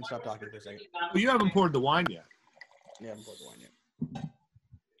wine and stop talking for a second. Well, you haven't poured the wine yet. Yeah, I haven't poured the wine yet.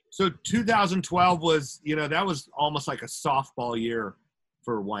 So 2012 was, that was almost like a softball year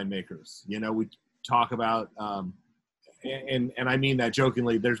for winemakers. We talk about, and I mean that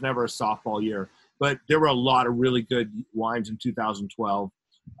jokingly, there's never a softball year, but there were a lot of really good wines in 2012.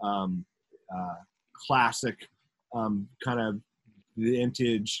 Classic, kind of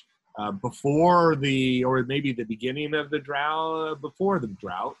vintage, before or maybe the beginning of the drought, before the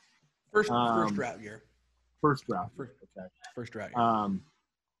drought. First drought year. First drought. Okay. First drought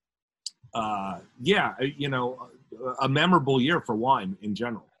year. A memorable year for wine in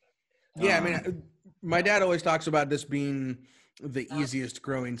general. Yeah, I mean, my dad always talks about this being the easiest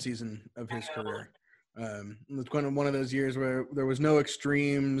growing season of his career. It's kind of one of those years where there was no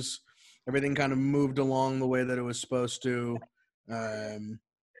extremes. Everything kind of moved along the way that it was supposed to,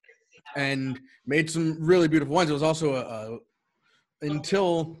 and made some really beautiful wines. It was also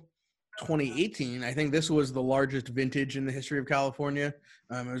until 2018, I think this was the largest vintage in the history of California.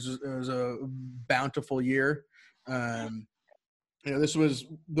 It was a bountiful year. This was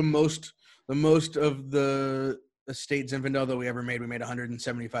the most of the Estate Zinfandel that we ever made. We made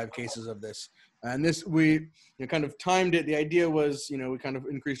 175 cases of this, and this we kind of timed it. The idea was, we kind of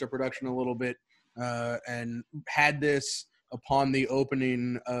increased our production a little bit, and had this upon the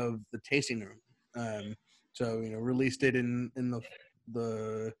opening of the tasting room. So released it in the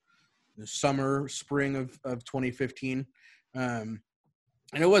spring of 2015, and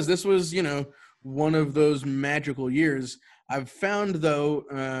this was one of those magical years. I've found though,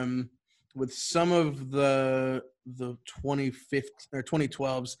 with some of the 2015 or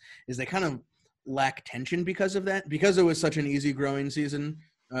 2012s, is they kind of lack tension because of that, because it was such an easy growing season,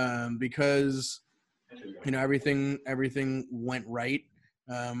 because everything went right.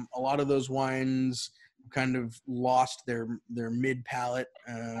 A lot of those wines kind of lost their mid palate.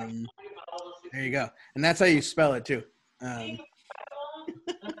 There you go, and that's how you spell it too.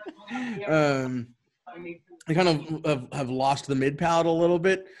 They kind of have lost the mid palate a little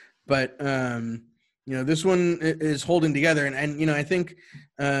bit, but this one is holding together, and I think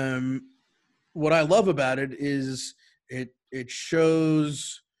what I love about it is it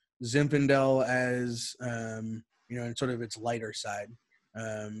shows Zinfandel as in sort of its lighter side.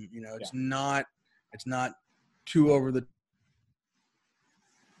 It's not too over the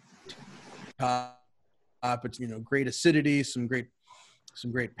top. It's great acidity, some great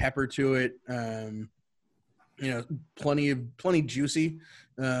pepper to it. Plenty juicy.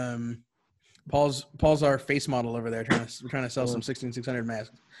 Paul's our face model over there trying to sell some 16600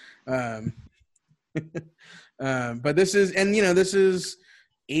 masks. But this is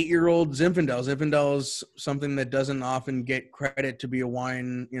 8-year-old Zinfandel. Zinfandel is something that doesn't often get credit to be a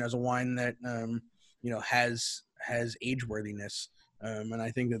wine, as a wine that has age worthiness. And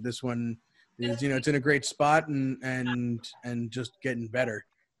I think that this one is, it's in a great spot and just getting better.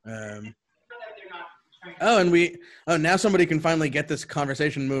 Now somebody can finally get this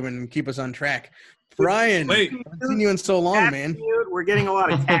conversation moving and keep us on track. Brian, I haven't seen you in so long, man. We're getting a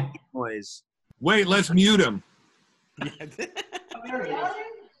lot of cat noise. Wait, let's mute him.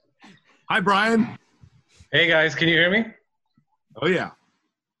 Hi, Brian. Hey, guys. Can you hear me? Oh, yeah.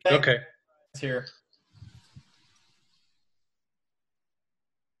 Okay. It's here.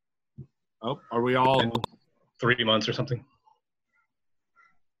 Oh, are we all? 3 months or something.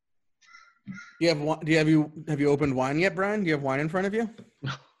 Have you opened wine yet, Brian? Do you have wine in front of you?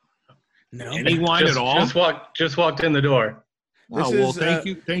 No. Any wine at all? Just walked in the door. Thank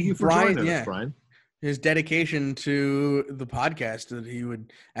you for Brian, joining us, Brian. His dedication to the podcast, that he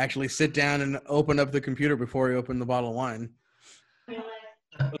would actually sit down and open up the computer before he opened the bottle of wine.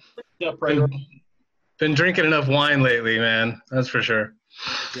 Been drinking enough wine lately, man. That's for sure.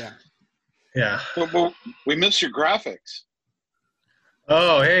 Yeah. Well, we miss your graphics.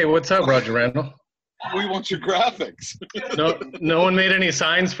 Oh, hey, what's up, Roger Randall? We want your graphics. No one made any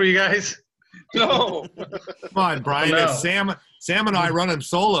signs for you guys? No. Come on, Brian. No. Sam and I run him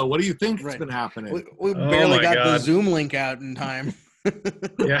solo. What do you think has been happening? We barely got the Zoom link out in time.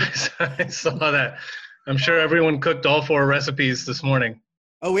 Yeah, I saw that. I'm sure everyone cooked all 4 recipes this morning.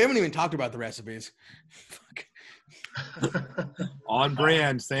 Oh, we haven't even talked about the recipes. On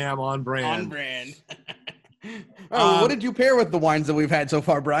brand, Sam. On brand. On brand. What did you pair with the wines that we've had so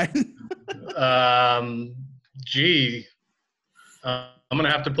far, Brian? I'm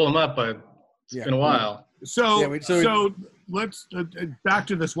gonna have to pull them up, but it's been a while. So let's back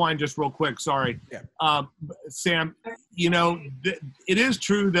to this wine just real quick. Sorry, Sam. It is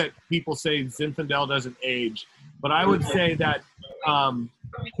true that people say Zinfandel doesn't age, but I would say that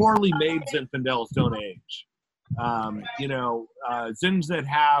poorly made Zinfandels don't age. Zins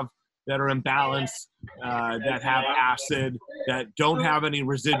that are in balance, that have acid, that don't have any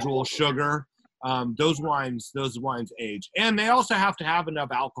residual sugar, those wines age, and they also have to have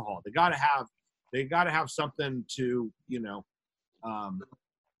enough alcohol. They got to have something to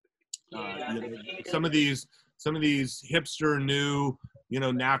some of these hipster new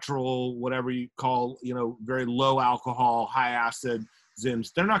natural, whatever you call, very low alcohol, high acid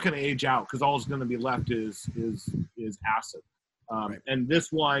Zins. They're not going to age out because all that's going to be left is acid. And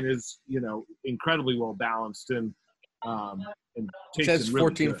this wine is, incredibly well balanced and it says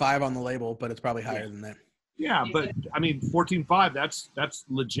 14.5 on the label, but it's probably higher than that. Yeah, but I mean 14.5, that's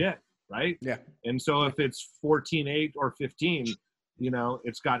legit, right? Yeah. And so if it's 14.8 or 15,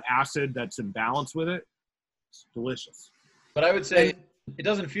 it's got acid that's in balance with it. It's delicious. But I would say it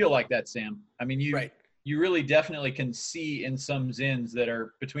doesn't feel like that, Sam. I mean, you really definitely can see in some Zins that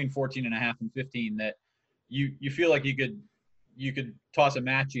are between 14.5 and 15 that you feel like you could toss a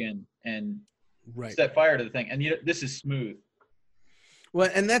match in and set fire to the thing. And this is smooth. Well,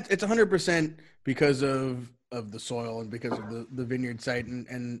 and it's 100% because of the soil and because of the vineyard site.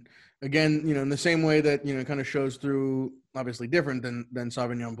 And again, in the same way that, kind of shows through, obviously different than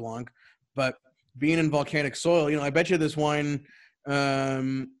Sauvignon Blanc, but being in volcanic soil, I bet you this wine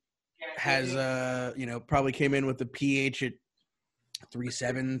has, probably came in with the pH at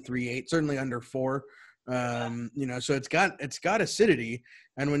 3.7, 3.8, certainly under 4. So it's got acidity,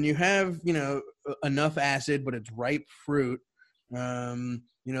 and when you have enough acid but it's ripe fruit,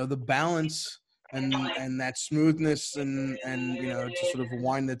 the balance and that smoothness and it's sort of a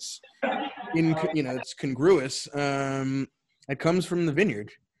wine that's it's congruous. It comes from the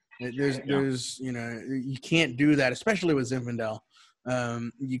vineyard. There's you can't do that, especially with Zinfandel.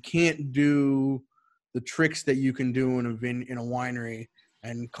 You can't do the tricks that you can do in a winery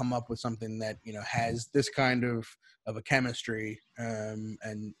and come up with something that has this kind of a chemistry and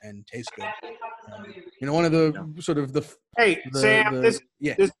tastes good. One of the sort of the Sam, this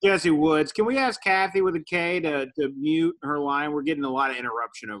is Jesse Woods. Can we ask Kathy with a K to mute her line? We're getting a lot of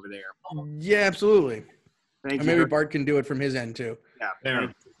interruption over there. Yeah, absolutely. Thank you. Maybe Bart can do it from his end too. Yeah.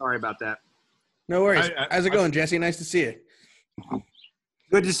 Sorry about that. No worries. How's it going, Jesse? Nice to see you.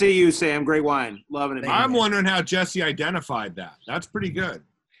 Good to see you, Sam. Great wine. Loving it. I'm wondering how Jesse identified that. That's pretty good.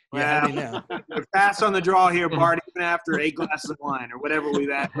 Yeah, well, we're fast on the draw here, Bart, even after 8 glasses of wine or whatever we've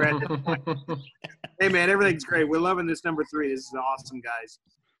had. Hey, man, everything's great. We're loving this number 3. This is awesome, guys.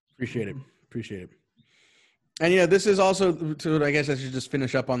 Appreciate it. And, this is also, I guess I should just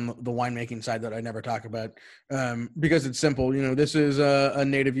finish up on the winemaking side that I never talk about because it's simple. This is a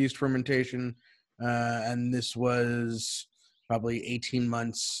native yeast fermentation, and this was probably 18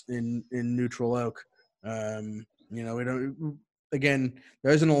 months in neutral oak. We don't. Again,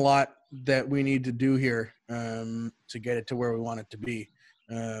 there isn't a lot that we need to do here to get it to where we want it to be.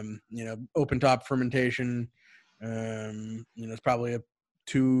 Open top fermentation. It's probably a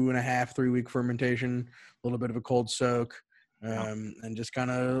 2.5-3 week fermentation, a little bit of a cold soak, and just kind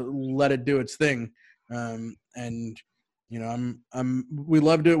of let it do its thing. We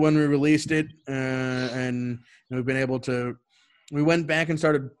loved it when we released it, and we've been able to. We went back and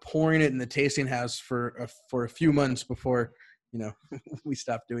started pouring it in the tasting house for a few months before. We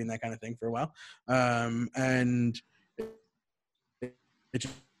stopped doing that kind of thing for a while. And it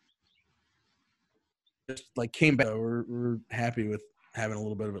just like came back. We're happy with having a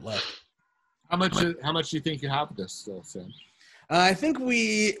little bit of it left. How much do you think you have this still, Sam? I think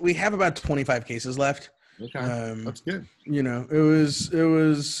we have about 25 cases left. Okay, that's good. You know, it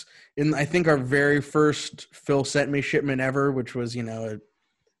was in, I think, our very first Phil sent me shipment ever, which was, you know, a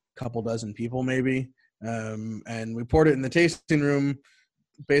couple dozen people maybe. And we poured it in the tasting room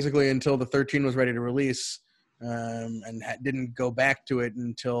basically until the 13 was ready to release, and didn't go back to it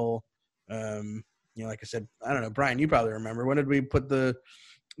until, you know, like I said, I don't know, Brian, you probably remember, when did we put the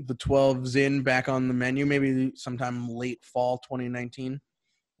 12 Zin back on the menu? Maybe sometime late fall 2019.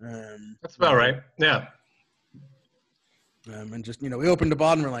 That's about right. Yeah. And just, you know, we opened the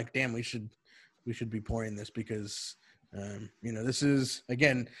bottle and we're like, damn, we should be pouring this because, you know, this is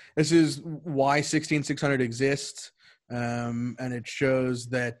why 16600 exists. And it shows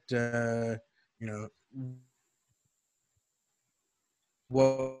that, you know,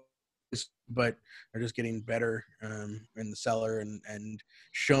 but are just getting better in the cellar and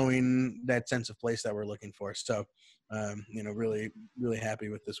showing that sense of place that we're looking for. So, you know, really, really happy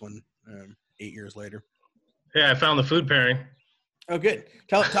with this one 8 years later. Yeah, I found the food pairing. Oh, good.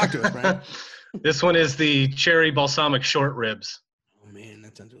 Talk to us, Brian. This one is the cherry balsamic short ribs. Oh, man,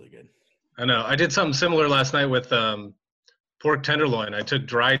 that sounds really good. I know. I did something similar last night with pork tenderloin. I took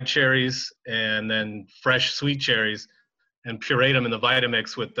dried cherries and then fresh sweet cherries and pureed them in the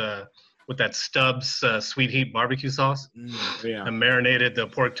Vitamix with that Stubbs sweet heat barbecue sauce. Yeah. I marinated the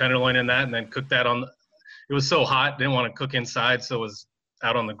pork tenderloin in that and then cooked that on. It was so hot, didn't want to cook inside, so it was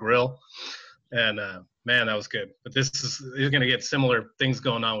out on the grill. And man, that was good. But you're going to get similar things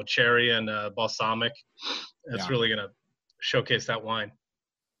going on with cherry and balsamic. It's really going to showcase that wine.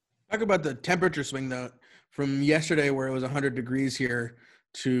 Talk about the temperature swing, though, from yesterday where it was 100 degrees here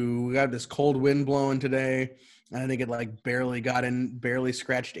to we got this cold wind blowing today. I think it like barely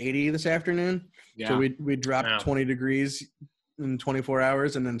scratched 80 this afternoon. Yeah. So we dropped 20 degrees in 24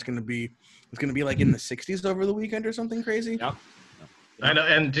 hours, and then it's going to be like in the 60s over the weekend or something crazy. Yep. I know.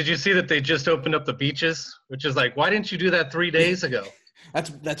 And did you see that they just opened up the beaches? Which is like, why didn't you do that 3 days ago?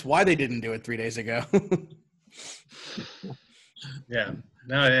 That's why they didn't do it 3 days ago. Yeah.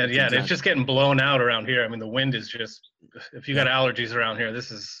 No. Yeah. It's just getting blown out around here. I mean, the wind is just. If you got allergies around here,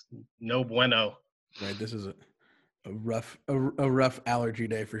 this is no bueno. Right. This is a rough allergy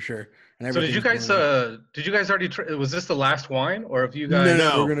day for sure. And so did you guys already? Was this the last wine, or have you guys?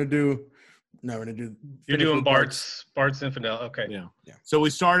 No. We're gonna do. You're doing Bart's Zinfandel. Okay. Yeah. So we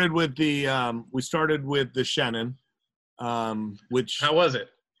started with the Chenin, which. How was it?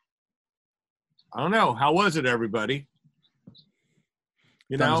 I don't know. How was it, everybody?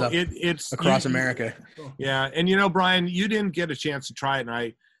 You know, it's across America. Yeah, and you know, Brian, you didn't get a chance to try it, and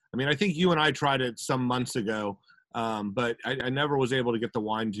I mean, I think you and I tried it some months ago, but I never was able to get the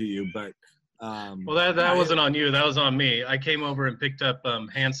wine to you. But well, that wasn't on you. That was on me. I came over and picked up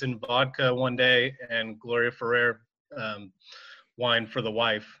Hansen vodka one day and Gloria Ferrer wine for the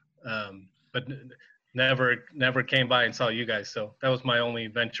wife, but never came by and saw you guys. So that was my only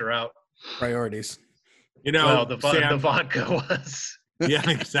venture out. Priorities. You know, well, the vodka was. Yeah,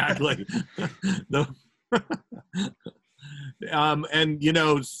 exactly. And you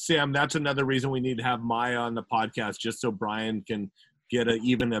know, Sam, that's another reason we need to have Maya on the podcast, just so Brian can get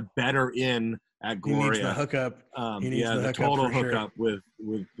even a better in at Gloria. He needs the hookup. The total hookup with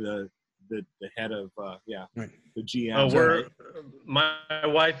the head of the GM. Oh, my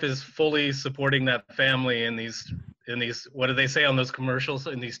wife is fully supporting that family in these. What do they say on those commercials?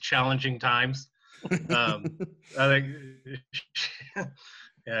 In these challenging times. I think,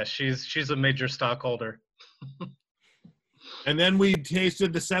 yeah, she's a major stockholder. And then we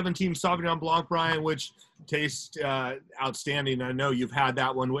tasted the 17 Sauvignon Blanc, Brian, which tastes outstanding. I know you've had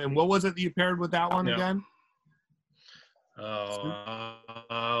that one. And what was it that you paired with that one again?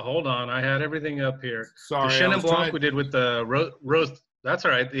 Hold on, I had everything up here. Sorry, the Chenin Blanc we did with the roast. That's all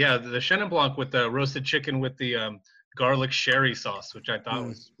right. Yeah, the Chenin Blanc with the roasted chicken with the garlic sherry sauce, which I thought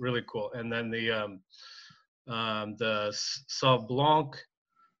was really cool. And then the Sauv Blanc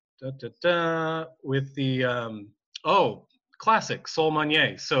with the classic Sol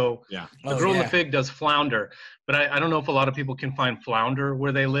Meunier. So the Girl in the Fig does flounder, but I don't know if a lot of people can find flounder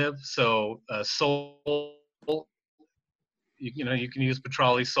where they live. So Sol, you know, you can use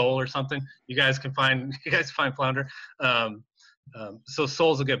Petrali Sol or something. You guys find flounder. So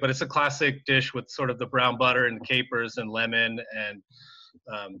Sol's a good, but it's a classic dish with sort of the brown butter and capers and lemon, and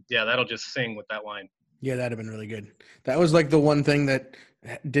that'll just sing with that wine. Yeah, that'd have been really good. That was like the one thing that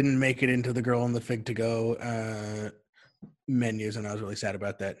didn't make it into the Girl in the Fig to go menus, and I was really sad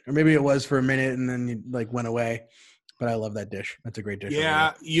about that. Or maybe it was for a minute and then you like went away. But I love that dish. That's a great dish.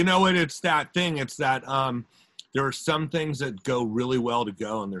 Yeah, you know what? It's that thing. It's that there are some things that go really well to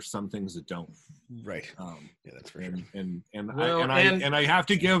go, and there's some things that don't. Right. Yeah, that's for sure. And I have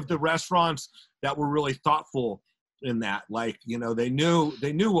to give the restaurants that were really thoughtful in that, like, you know, they knew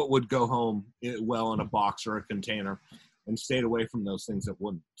what would go home well in a box or a container, and stayed away from those things that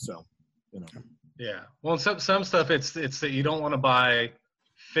wouldn't. So, you know. Yeah. Well, some stuff it's that you don't want to buy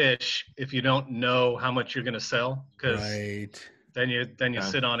fish if you don't know how much you're going to sell, because then you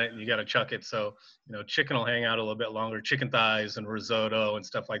sit on it and you got to chuck it. So, you know, chicken will hang out a little bit longer. Chicken thighs and risotto and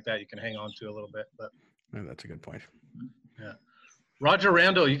stuff like that you can hang on to a little bit. But yeah, that's a good point. Yeah. Roger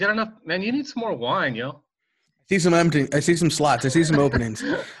Randall, you got enough? Man, you need some more wine, yo. I see some empty. I see some slots. I see some openings.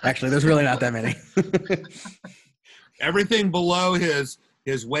 Actually, there's really not that many. Everything below his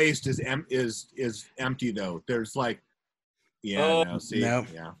waist is empty though. There's like, no.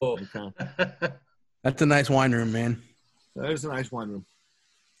 Okay. That's a nice wine room, man. That is a nice wine room.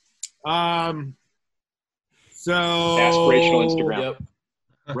 So aspirational Instagram.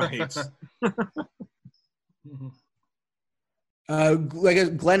 Right. I guess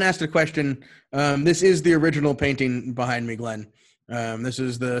Glenn asked a question. This is the original painting behind me, Glenn. This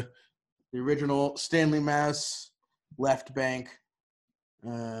is the original Stanley Mouse left bank.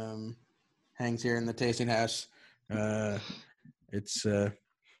 Hangs here in the tasting house. It's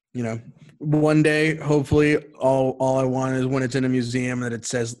you know, one day, hopefully, all I want is when it's in a museum that it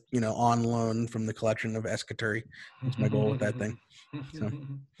says, you know, on loan from the collection of Escaturi. That's my goal with that thing. So.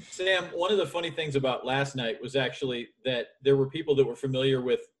 Sam, one of the funny things about last night was actually that there were people that were familiar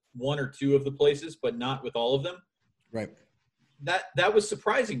with one or two of the places, but not with all of them. Right. That was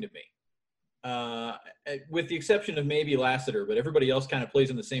surprising to me, with the exception of maybe Lassiter, but everybody else kind of plays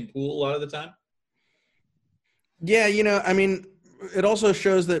in the same pool a lot of the time. Yeah, you know, I mean, it also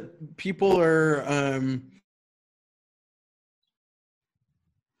shows that people are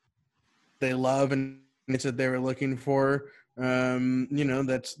they love and it's that they were looking for. You know,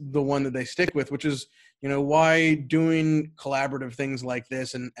 that's the one that they stick with, which is, you know, why doing collaborative things like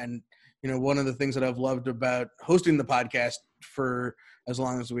this. And, you know, one of the things that I've loved about hosting the podcast for as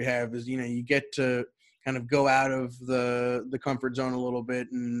long as we have is, you know, you get to kind of go out of the comfort zone a little bit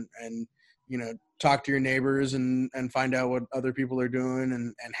and, you know, talk to your neighbors and find out what other people are doing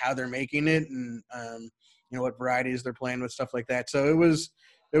and how they're making it and, you know, what varieties they're playing with, stuff like that. So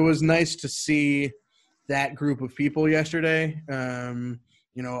it was nice to see that group of people yesterday,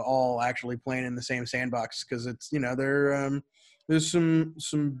 you know, all actually playing in the same sandbox, because it's, you know, there's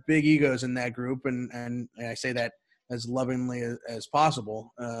some big egos in that group, and I say that as lovingly as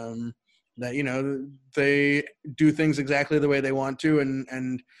possible, that, you know, they do things exactly the way they want to,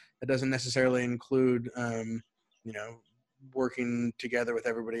 and it doesn't necessarily include, you know, working together with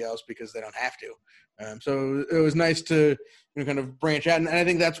everybody else because they don't have to. So it was nice to, you know, kind of branch out. And I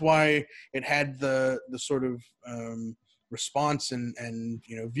think that's why it had the sort of response and,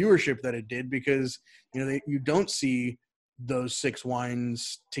 you know, viewership that it did, because, you know, you don't see those six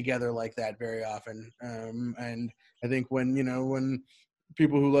wines together like that very often. And I think when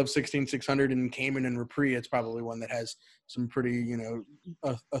people who love 16600 and Cayman and Repris, it's probably one that has some pretty, you know,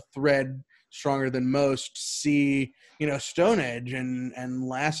 a thread stronger than most. See, you know, Stone Edge and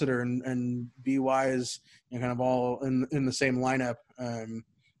Lassiter and Be Wise, you know, kind of all in the same lineup.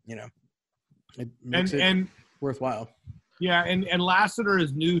 You know, it makes it worthwhile. Yeah, and Lassiter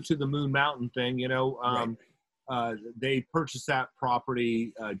is new to the Moon Mountain thing. You know, they purchased that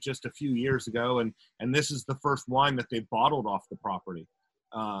property just a few years ago, and this is the first wine that they bottled off the property.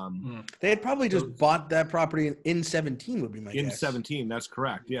 They had probably just bought that property in 17 would be my guess. In 17, that's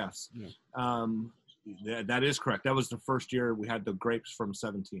correct. Yes. Yeah. That is correct. That was the first year we had the grapes from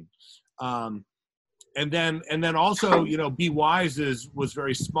 17. And then also, you know, Be Wise was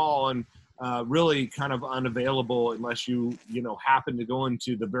very small and really kind of unavailable unless you know, happen to go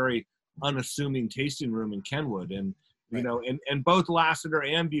into the very unassuming tasting room in Kenwood. And, you know, and both Lassiter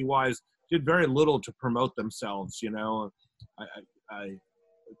and Be Wise did very little to promote themselves, you know,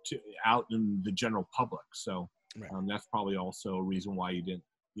 out in the general public. So that's probably also a reason why you didn't,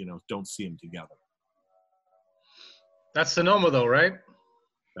 you know, don't see them together. That's Sonoma though, right?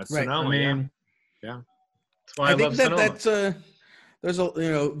 That's Sonoma. I mean, yeah. That's why I love think Sonoma. that's there's a,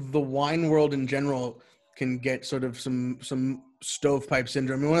 you know, the wine world in general can get sort of some stovepipe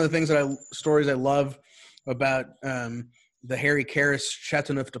syndrome. I mean, one of the things stories I love about the Harry Karras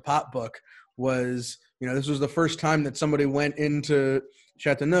Chateauneuf de Pop book was, you know, this was the first time that somebody went into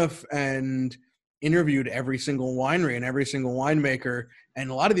Chateauneuf and interviewed every single winery and every single winemaker. And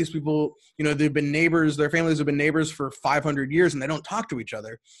a lot of these people, you know, they've been neighbors, their families have been neighbors for 500 years and they don't talk to each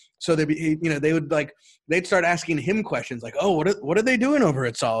other. So they'd start asking him questions like, oh, what are they doing over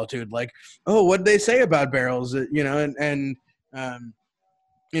at Solitude? Like, oh, what'd they say about barrels? You know, and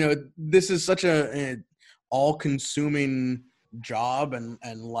you know, this is such a all-consuming job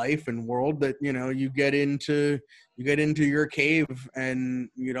and life and world that, you know, you get into your cave and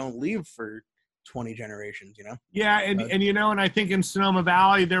you don't leave for 20 generations, you know? Yeah. And you know, and I think in Sonoma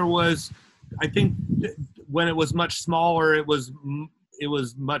Valley, there was, I think when it was much smaller, it was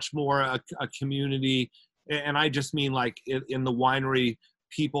much more a community. And I just mean like in the winery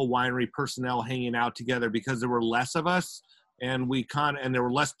personnel hanging out together, because there were less of us and there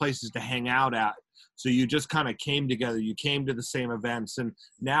were less places to hang out at. So you just kind of came together. You came to the same events. And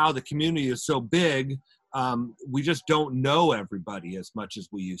now the community is so big, we just don't know everybody as much as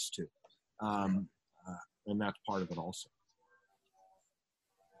we used to. And that's part of it also.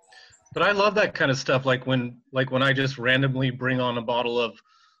 But I love that kind of stuff. Like when I just randomly bring on a bottle of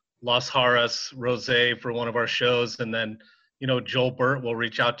Las Jarras Rosé for one of our shows, and then, you know, Joel Burt will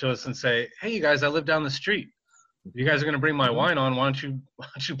reach out to us and say, hey, you guys, I live down the street. If you guys are going to bring my wine on, why don't you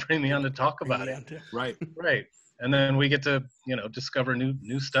bring me on to talk about it? Right. Right. And then we get to, you know, discover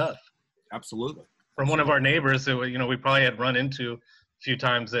new stuff. Absolutely. From one of our neighbors that, you know, we probably had run into a few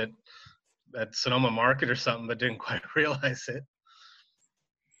times at Sonoma Market or something, but didn't quite realize it.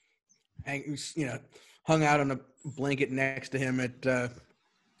 And, you know, hung out on a blanket next to him at,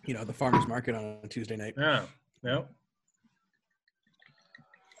 you know, the farmer's market on a Tuesday night. Yeah. Yep.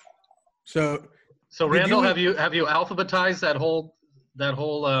 So Randall, have you alphabetized that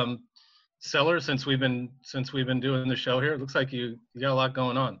whole cellar since we've been doing the show here? It looks like you got a lot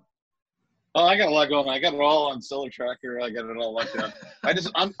going on. Oh, I got a lot going on. I got it all on Cellar Tracker. I got it all locked down.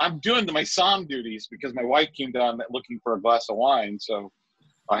 I'm doing my som duties because my wife came down looking for a glass of wine, so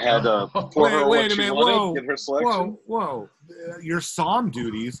I had to pour her what she wanted, get her selection. Whoa. Your som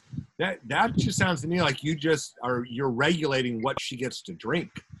duties, that just sounds to me like you're regulating what she gets to drink.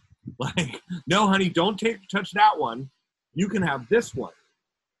 Like, no, honey, don't touch that one. You can have this one.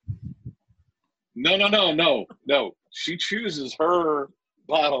 No. She chooses her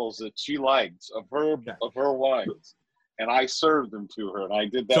bottles that she likes of her wines, and I serve them to her. And I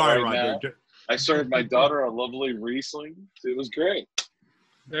did that now. I served my daughter a lovely Riesling. It was great.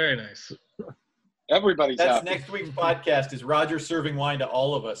 Very nice. Everybody's That's happy. next week's podcast is Roger serving wine to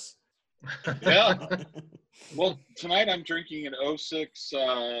all of us. Yeah. Well, tonight I'm drinking an 06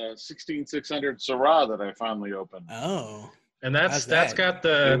 16600 Syrah that I finally opened. Oh. And that's got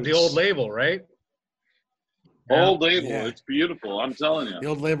the old label, right? Old label. Yeah. It's beautiful. I'm telling you. The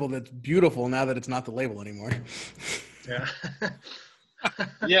old label that's beautiful now that it's not the label anymore. Yeah.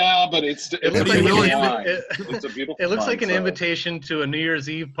 Yeah, but it's a beautiful It looks like an invitation to a New Year's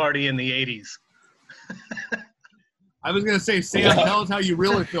Eve party in the 80s. I was going to say, Sam, tell us how you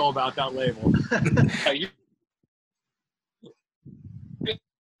really feel about that label.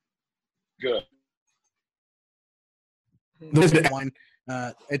 Good.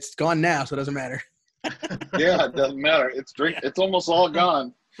 It's gone now, so it doesn't matter. Yeah, it doesn't matter. It's almost all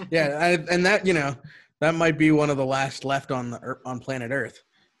gone. Yeah, and that, you know, that might be one of the last left on planet Earth.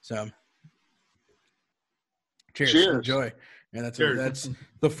 So, cheers. Enjoy. Yeah, that's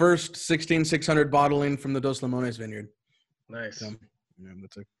the first 16600 bottling from the Dos Limones vineyard. Nice. So, yeah,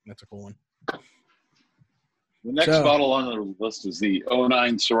 that's a cool one. The next bottle on the list is the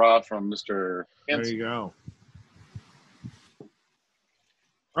 09 Syrah from Mr. Hansen. There you go.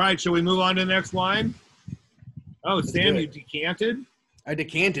 All right, shall we move on to the next wine? Oh, Sam, you decanted? I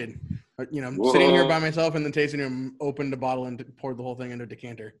decanted. You know, sitting here by myself in the tasting room, opened a bottle and poured the whole thing into a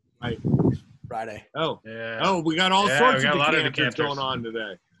decanter. Right. Friday. Oh, yeah. Oh, we got all sorts of decanters going on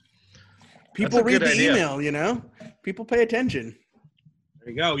today. People read the email, you know? People pay attention.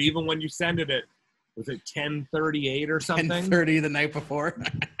 There you go. Even when you send it at, was it 10:38 or something? 10:30 the night before.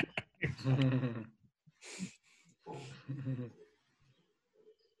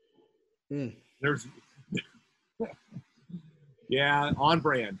 There's, yeah, on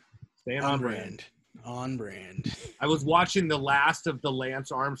brand. Staying on brand. On brand. I was watching the last of the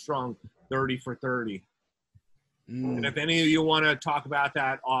Lance Armstrong 30 for 30. And if any of you want to talk about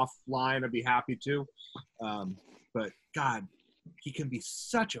that offline, I'd be happy to. But God, he can be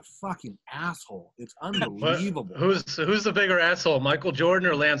such a fucking asshole. It's unbelievable. Who's the bigger asshole, Michael Jordan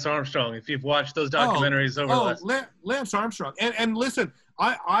or Lance Armstrong? If you've watched those documentaries over the last... Lance Armstrong. And listen,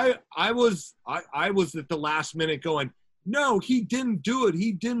 I was at the last minute going, no, he didn't do it.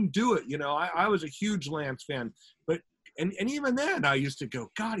 He didn't do it. You know, I was a huge Lance fan, but and even then I used to go,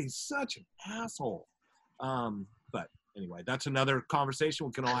 God, he's such an asshole. But anyway, that's another conversation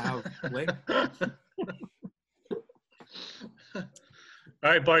we can all have later. All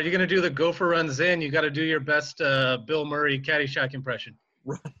right, Bart, you're going to do the Gopher Runs In. You got to do your best Bill Murray Caddyshack impression.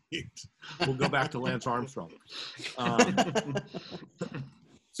 Right. We'll go back to Lance Armstrong.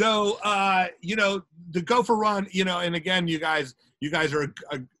 So, the Gopher Run, and again, you guys are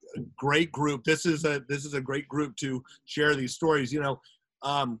a great group. This is a great group to share these stories.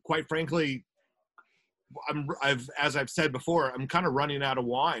 Quite frankly, as I've said before, I'm kind of running out of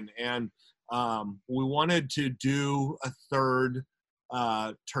wine, and we wanted to do a third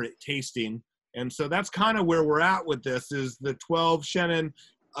tasting, and so that's kind of where we're at with this. Is the 12 Chenin,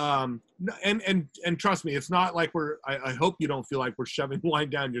 and trust me, it's not like I hope you don't feel like we're shoving wine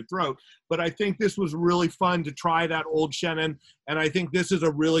down your throat, but I think this was really fun to try that old Chenin, and I think this is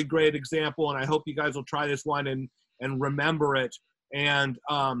a really great example, and I hope you guys will try this wine and remember it. And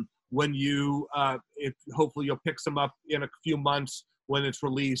when you, hopefully you'll pick some up in a few months when it's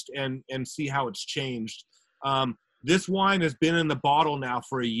released and see how it's changed. This wine has been in the bottle now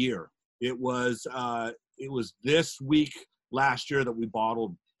for a year. It was this week last year that we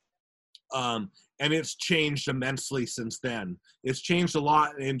bottled, and it's changed immensely since then. It's changed a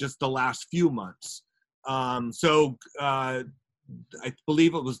lot in just the last few months. I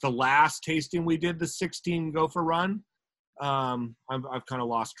believe it was the last tasting we did, the 16 Gopher Run. I've kind of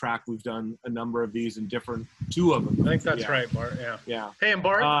lost track. We've done a number of these in two of them. I think that's right, Bart. Yeah. Hey, and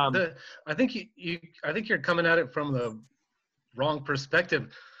Bart, I think you're coming at it from the wrong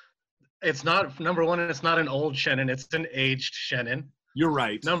perspective. It's not, number one, it's not an old Chenin, it's an aged Chenin. You're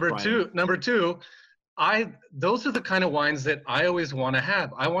right. Number two, those are the kind of wines that I always want to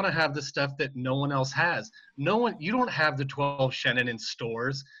have. I want to have the stuff that no one else has. You don't have the 12 Chenin in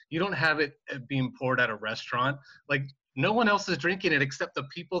stores. You don't have it being poured at a restaurant. Like, no one else is drinking it except the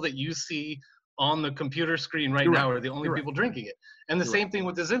people that you see on the computer screen right now are the only people drinking it. And the same thing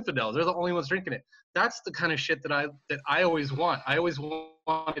with the Zinfandels. They're the only ones drinking it. That's the kind of shit that I always want. I always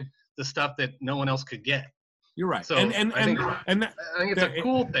wanted the stuff that no one else could get. You're right. So I think it's a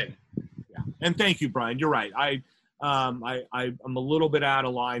cool thing. Yeah. And thank you, Brian. You're right. I'm a little bit out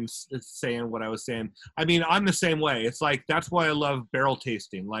of line saying what I was saying. I mean, I'm the same way. It's like, that's why I love barrel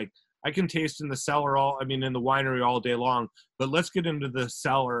tasting. Like, I can taste in the cellar in the winery all day long, but let's get into the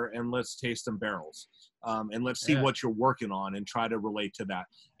cellar and let's taste some barrels. And let's see what you're working on and try to relate to that.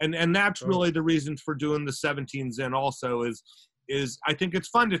 And that's really the reason for doing the 17 Zin also is I think it's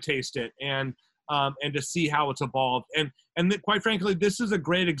fun to taste it and to see how it's evolved. And quite frankly, this is a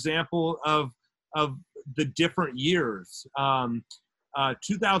great example of the different years.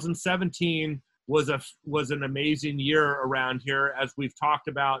 2017 was an amazing year around here, as we've talked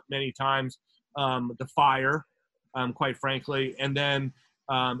about many times. The fire, quite frankly, and then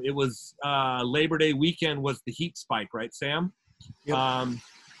it was Labor Day weekend was the heat spike, right, Sam? Yep.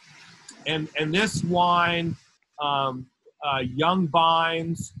 And this wine, young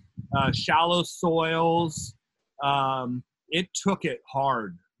vines, shallow soils, it took it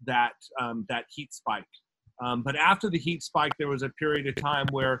hard, that heat spike. But after the heat spike, there was a period of time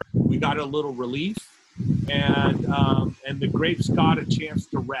where we got a little relief, and the grapes got a chance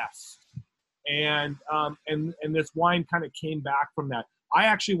to rest, and this wine kind of came back from that. I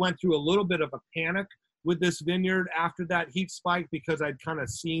actually went through a little bit of a panic with this vineyard after that heat spike because I'd kind of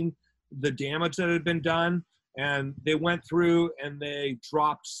seen the damage that had been done, and they went through and they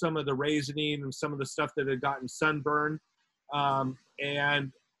dropped some of the raisinine and some of the stuff that had gotten sunburned,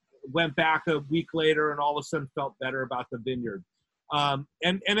 and went back a week later and all of a sudden felt better about the vineyard. And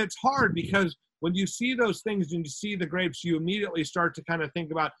it's hard because when you see those things and you see the grapes, you immediately start to kind of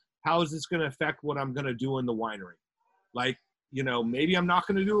think about, how is this going to affect what I'm going to do in the winery? Like, maybe I'm not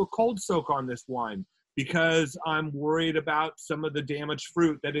going to do a cold soak on this wine because I'm worried about some of the damaged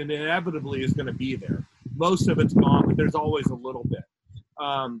fruit that inevitably is going to be there. Most of it's gone, but there's always a little bit.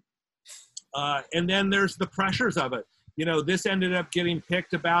 And then there's the pressures of it. This ended up getting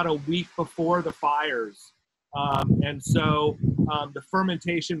picked about a week before the fires. And so the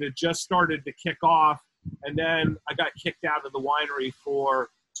fermentation had just started to kick off. And then I got kicked out of the winery for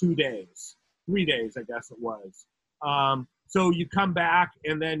 3 days, I guess it was. So you come back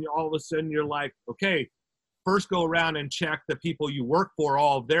and then all of a sudden you're like, okay, first go around and check the people you work for,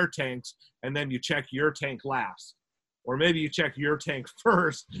 all of their tanks, and then you check your tank last. Or maybe you check your tank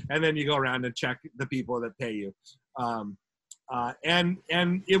first, and then you go around and check the people that pay you. And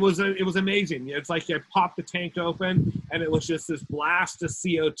it was amazing. It's like you popped the tank open, and it was just this blast of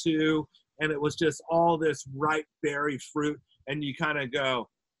CO2, and it was just all this ripe berry fruit, and you kind of go,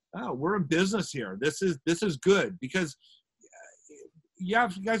 oh, we're in business here. This is good, because you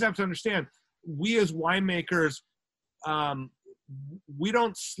guys have to understand, we as winemakers, we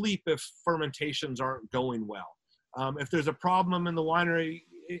don't sleep if fermentations aren't going well. If there's a problem in the winery,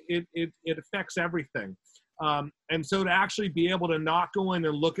 it affects everything. And so to actually be able to not go in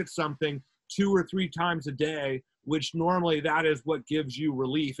and look at something 2 or 3 times a day, which normally that is what gives you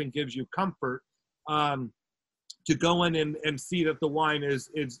relief and gives you comfort, to go in and see that the wine is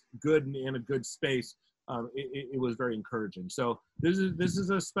good and in a good space, it was very encouraging. So this is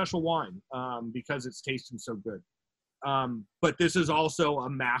a special wine because it's tasting so good. But this is also a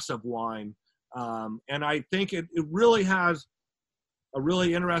massive wine. And I think it really has a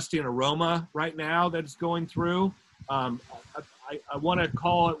really interesting aroma right now that's going through. I want to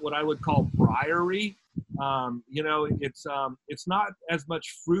call it what I would call briary. It's not as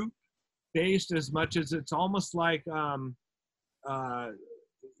much fruit based as much as it's almost like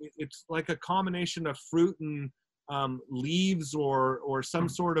it's like a combination of fruit and leaves or some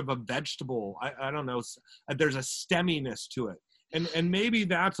sort of a vegetable. I don't know. There's a stemminess to it. And maybe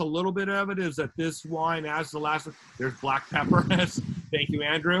that's a little bit of it, is that this wine, as the last one, there's black pepper. Thank you,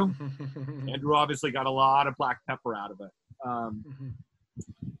 Andrew. Andrew obviously got a lot of black pepper out of it.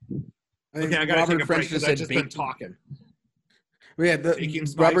 Okay, I got to take a break because I've just been talking. Yeah,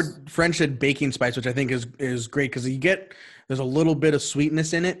 Robert French said baking spice, which I think is great because there's a little bit of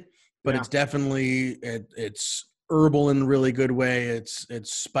sweetness in it, but it's definitely it's herbal in a really good way. It's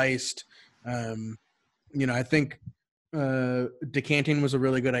spiced. I think decanting was a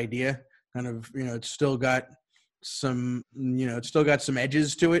really good idea. Kind of, it's still got some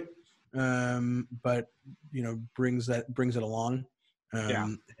edges to it, but brings it along.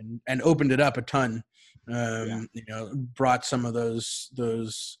 And opened it up a ton. Brought some of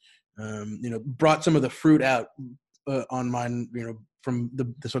brought some of the fruit out on mine, from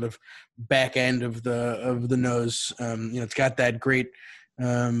the sort of back end of the nose. It's got that great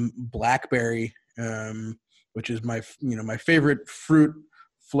blackberry, which is my favorite fruit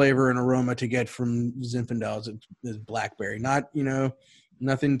flavor and aroma to get from Zinfandel is blackberry. Not,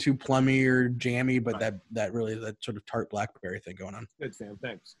 nothing too plummy or jammy, but that sort of tart blackberry thing going on. Good, Sam.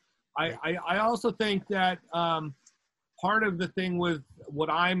 Thanks. I also think that part of the thing with what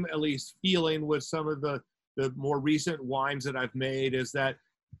I'm at least feeling with some of the more recent wines that I've made is that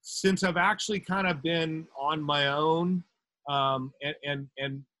since I've actually kind of been on my own,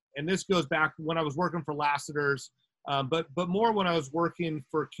 and this goes back when I was working for Lassiter's, but more when I was working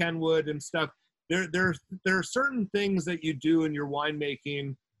for Kenwood and stuff. There are certain things that you do in your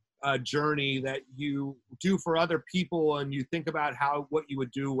winemaking journey that you do for other people, and you think about what you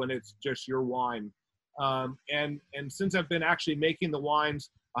would do when it's just your wine. And since I've been actually making the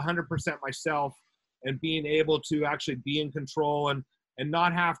wines 100% myself and being able to actually be in control and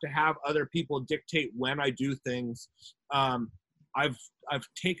not have to have other people dictate when I do things, I've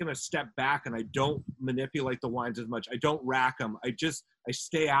taken a step back and I don't manipulate the wines as much. I don't rack them. I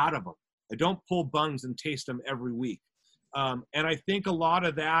stay out of them. I don't pull bungs and taste them every week. And I think a lot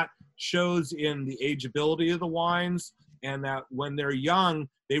of that shows in the ageability of the wines, and that when they're young,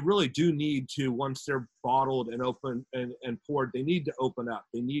 they really do need to, once they're bottled and open and poured, they need to open up.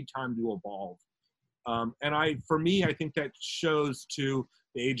 They need time to evolve. For me, I think that shows to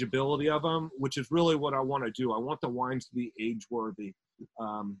the ageability of them, which is really what I want to do. I want the wines to be age-worthy,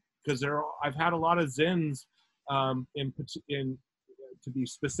 because I've had a lot of Zins, to be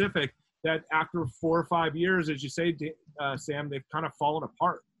specific, that after 4 or 5 years, as you say, Sam, they've kind of fallen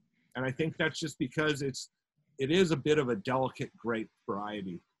apart. And I think that's just because it is a bit of a delicate grape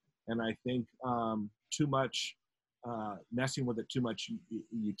variety. And I think too much, messing with it too much,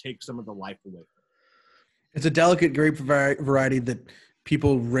 you take some of the life away. It's a delicate grape variety that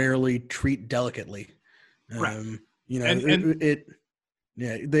people rarely treat delicately. Right.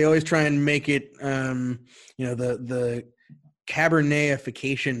 They always try and make it, the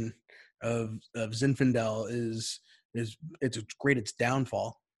Cabernetification of Zinfandel is great. Its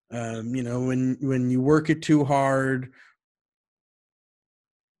downfall. When you work it too hard,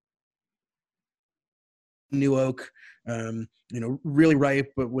 new oak, really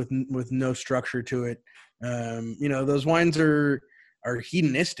ripe, but with no structure to it. Those wines are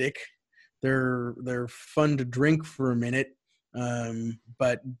hedonistic. They're fun to drink for a minute.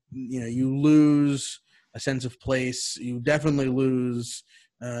 But you lose a sense of place. You definitely lose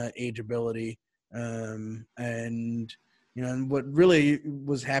ageability. And what really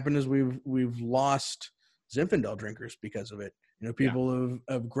was happened is we've lost Zinfandel drinkers because of it. People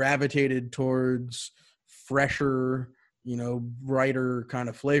have gravitated towards fresher, brighter kind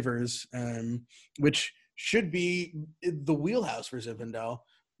of flavors, which should be the wheelhouse for Zinfandel.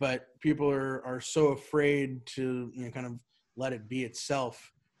 but people are so afraid to kind of let it be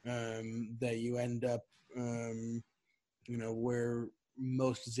itself that you end up where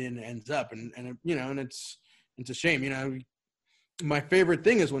most Zin ends up, and it's a shame. My favorite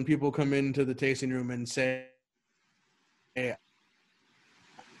thing is when people come into the tasting room and say, "Hey,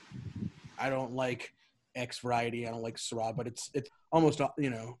 I don't like X variety, I don't like Syrah," but it's almost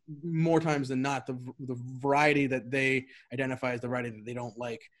more times than not the variety that they identify as the variety that they don't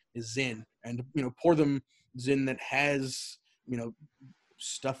like is Zin, and pour them Zin that has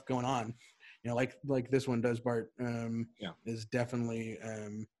stuff going on, like this one does, Bart. Is definitely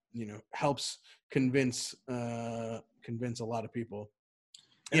helps convince a lot of people.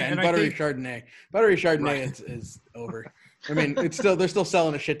 And buttery Chardonnay. Buttery Chardonnay right. is over. I mean, they're still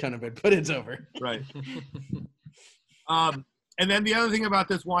selling a shit ton of it, but it's over. Right. And then the other thing about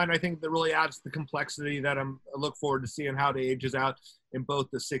this wine, I think that really adds to the complexity that I look forward to seeing how it ages out in both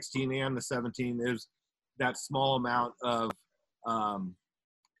the 16 and the 17 is that small amount of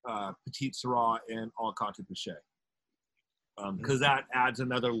Petite Syrah and Alicante Pêché. Because that adds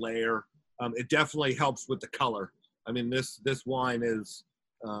another layer. It definitely helps with the color. I mean, this wine is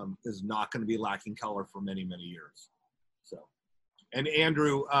not going to be lacking color for many, many years. So, and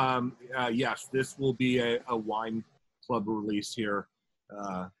Andrew, yes, this will be a wine club release here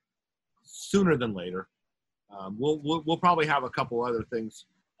sooner than later. We'll probably have a couple other things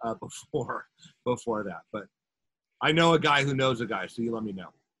before that, but I know a guy who knows a guy, so you let me know.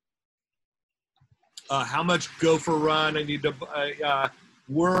 How much Gopher Run I need to? I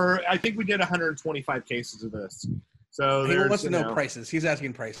think we did 125 cases of this. So he wants to know prices. He's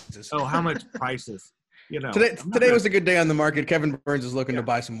asking prices. Oh, how much prices? Today was a good day on the market. Kevin Burns is looking to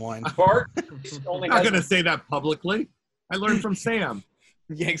buy some wine. Bart, I'm not going to say that publicly. I learned from Sam.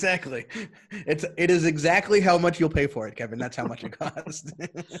 Yeah, exactly. It is exactly how much you'll pay for it, Kevin. That's how much it costs.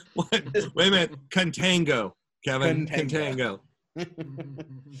 Wait a minute, Contango, Kevin. Contango.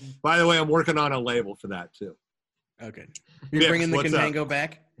 By the way, I'm working on a label for that too. Okay, you're bringing the Contango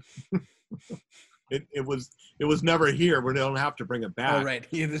back. It was never here. We don't have to bring it back. Oh, right.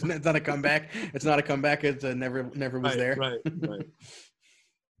 It's not a comeback. It's not a comeback. It's never was there. Right.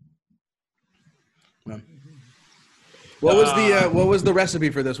 What was the recipe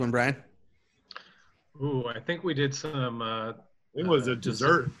for this one, Brian? Ooh, I think we did some. It was a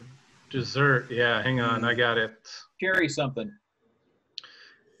dessert. Dessert. Yeah. Hang on. I got it. Cherry something.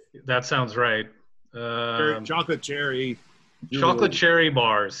 That sounds right. Chocolate cherry. Chocolate cherry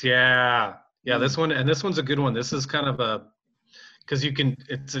bars. Yeah. Yeah, this one's a good one. This is kind of because you can,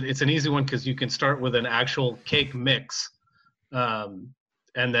 it's an easy one because you can start with an actual cake mix and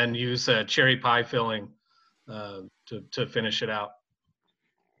then use a cherry pie filling to finish it out.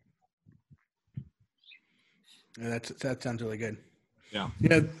 Yeah, that sounds really good. Yeah.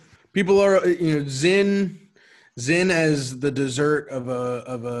 People are, Zin as the dessert of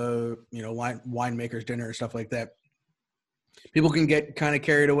a winemaker's dinner or stuff like that. People can get kind of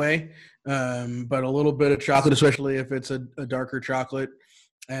carried away. But a little bit of chocolate, especially if it's a darker chocolate,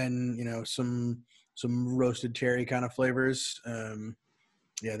 and some roasted cherry kind of flavors.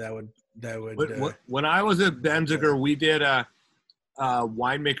 That would. When I was at Benziger, we did a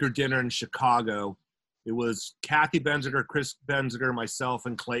winemaker dinner in Chicago. It was Kathy Benziger, Chris Benziger, myself,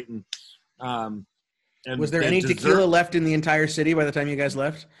 and Clayton. And was there any tequila left in the entire city by the time you guys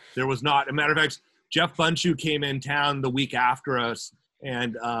left? There was not. As a matter of fact, Jeff Bunchu came in town the week after us.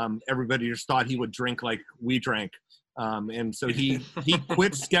 And everybody just thought he would drink like we drank. And so he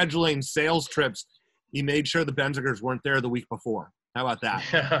quit scheduling sales trips. He made sure the Benzigers weren't there the week before. How about that?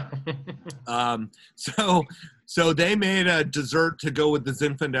 Yeah. So they made a dessert to go with the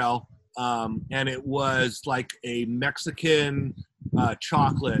Zinfandel. And it was like a Mexican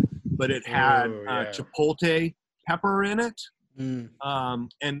chocolate, but it had chipotle pepper in it.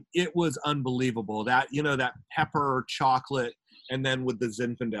 And it was unbelievable. That pepper chocolate, and then with the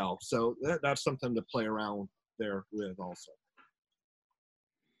Zinfandel. So that's something to play around there with also.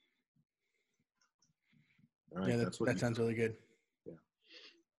 All right, that sounds really good. Yeah.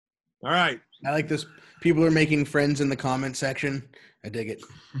 All right. I like this. People are making friends in the comment section. I dig it.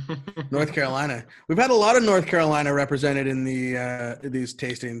 North Carolina. We've had a lot of North Carolina represented in these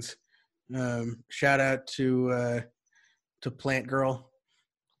tastings. Shout out to Plant Girl.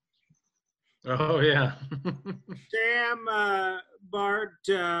 Oh, yeah. Sam, Bart,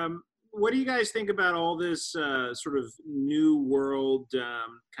 what do you guys think about all this sort of new world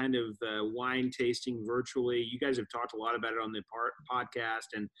kind of wine tasting virtually? You guys have talked a lot about it on the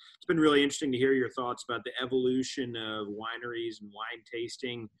podcast, and it's been really interesting to hear your thoughts about the evolution of wineries and wine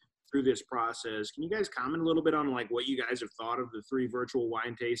tasting through this process. Can you guys comment a little bit on like what you guys have thought of the 3 virtual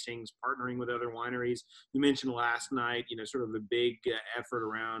wine tastings, partnering with other wineries? You mentioned last night, sort of the big effort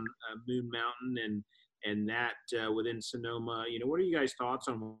around Moon Mountain and that within Sonoma. What are you guys' thoughts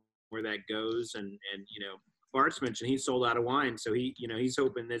on where that goes? And Bart's mentioned he's sold out of wine, so he's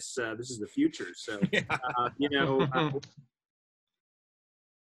hoping this is the future. So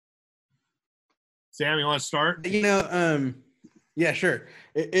Sam, you want to start? Yeah, sure.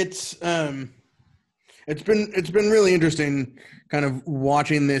 It's been really interesting, kind of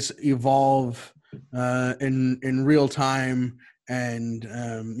watching this evolve in real time, and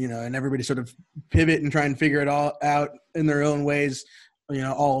and everybody sort of pivot and try and figure it all out in their own ways,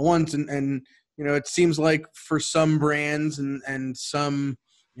 all at once, and it seems like for some brands and some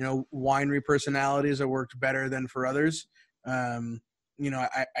winery personalities it worked better than for others. I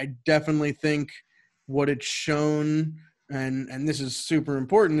definitely think what it's shown, and this is super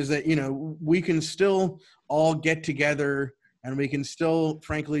important, is that we can still all get together and we can still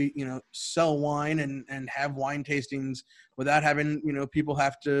frankly sell wine and have wine tastings without having people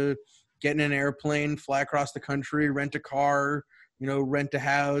have to get in an airplane, fly across the country, rent a car, rent a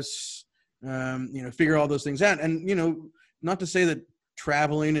house, figure all those things out. And not to say that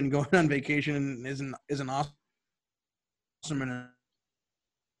traveling and going on vacation isn't awesome and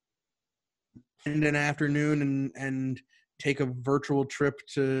an afternoon and take a virtual trip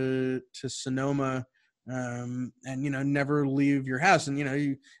to Sonoma, and never leave your house. And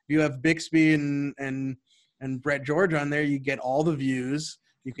you have Bixby and Brett George on there, you get all the views,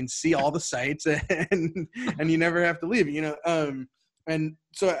 you can see all the sights, and you never have to leave. And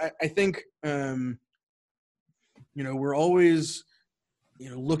so I think we're always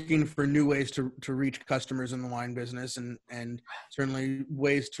looking for new ways to reach customers in the wine business, and certainly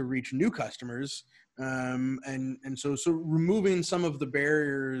ways to reach new customers. And so removing some of the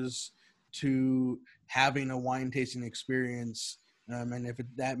barriers to having a wine tasting experience, and if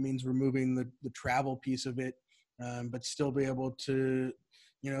that means removing the travel piece of it, but still be able to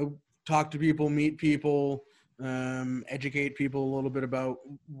talk to people, meet people, educate people a little bit about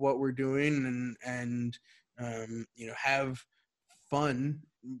what we're doing, and have fun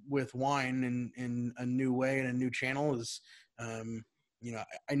with wine in a new way and a new channel is, I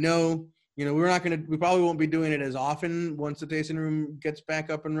know, we probably won't be doing it as often once the tasting room gets back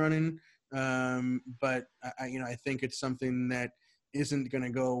up and running. But I think it's something that isn't going to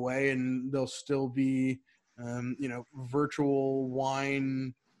go away, and there'll still be, virtual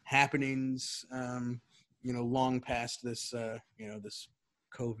wine happenings, long past this, this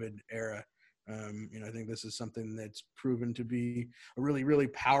COVID era. I think this is something that's proven to be a really, really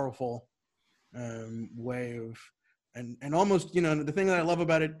powerful way of, and almost, the thing that I love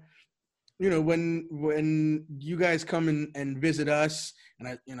about it, when you guys come and visit us,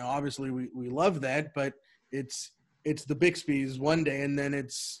 and obviously we love that, but it's the Bixby's one day, and then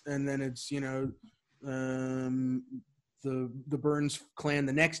it's the Burns clan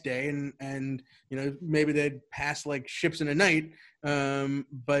the next day, and maybe they'd pass like ships in a night,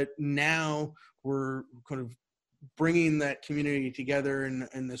 but now we're kind of bringing that community together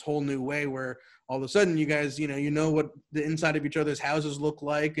in this whole new way, where all of a sudden you guys what the inside of each other's houses look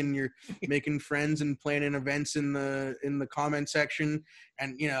like, and you're making friends and planning events in the comment section,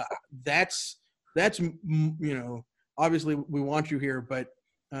 and that's obviously we want you here, but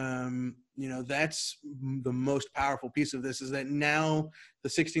that's the most powerful piece of this, is that now the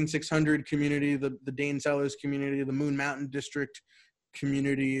 16600 community, the Dane Cellars community, the Moon Mountain District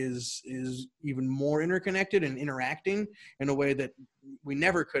community is even more interconnected and interacting in a way that we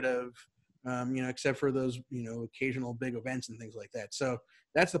never could have, except for those, occasional big events and things like that. So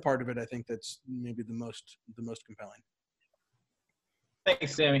that's the part of it I think that's maybe the most compelling.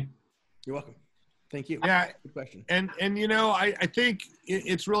 Thanks, Sammy. You're welcome. Thank you. Yeah. Good question. And I think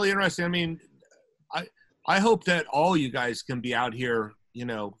it's really interesting. I mean, I hope that all you guys can be out here,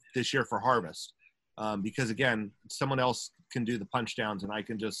 this year for harvest, because again, someone else can do the punch downs and I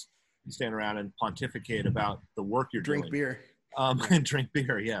can just stand around and pontificate about the work you're doing. Drink beer. And drink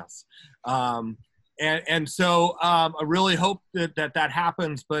beer. Yes. And so I really hope that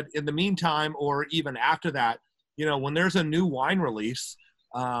happens. But in the meantime, or even after that, when there's a new wine release,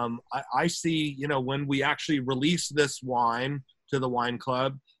 I see, when we actually release this wine to the wine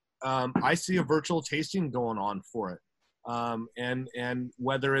club, I see a virtual tasting going on for it. And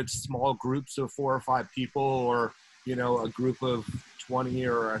whether it's small groups of 4 or 5 people, or, a group of 20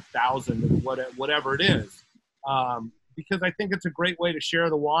 or 1,000, whatever it is, because I think it's a great way to share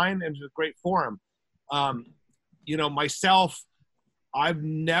the wine, and it's a great forum. Myself, I've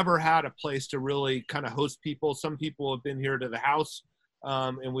never had a place to really kind of host people. Some people have been here to the house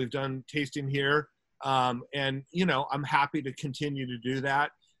and we've done tasting here. And, you know, I'm happy to continue to do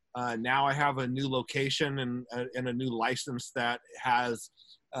that. Now I have a new location and a new license that has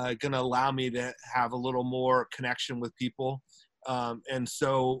going to allow me to have a little more connection with people. And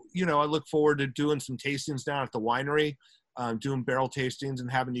so, you know, I look forward to doing some tastings down at the winery, doing barrel tastings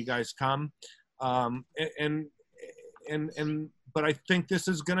and having you guys come. But I think this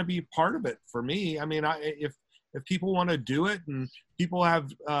is going to be part of it for me. I mean, if people want to do it, and people have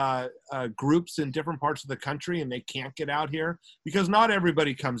groups in different parts of the country and they can't get out here, because not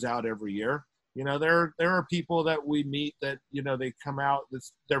everybody comes out every year. You know, there are people that we meet that, you know, they come out,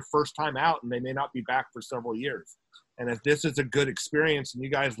 this their first time out, and they may not be back for several years. And if this is a good experience and you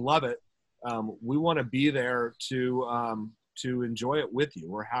guys love it, we want to be there to enjoy it with you,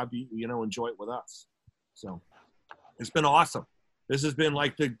 or have you, you know, enjoy it with us. So it's been awesome. This has been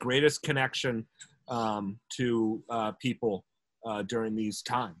like the greatest connection to people during these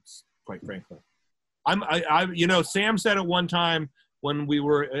times, quite frankly. You know, Sam said at one time when we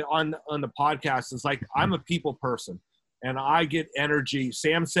were on the podcast, it's like, I'm a people person and I get energy.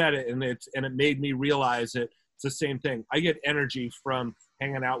 Sam said it, and it made me realize it. It's the same thing. I get energy from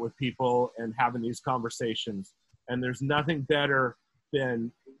hanging out with people and having these conversations. And there's nothing better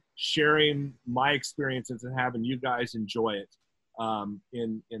than sharing my experiences and having you guys enjoy it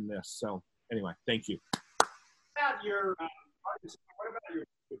in this. So anyway, thank you. What about your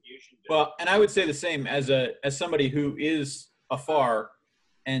distribution? Well, and I would say the same as somebody who is afar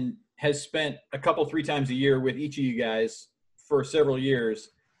and has spent a couple, 3 times a year with each of you guys for several years.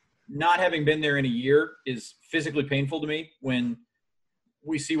 Not having been there in a year is physically painful to me when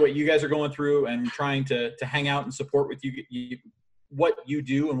we see what you guys are going through and trying to hang out and support with you what you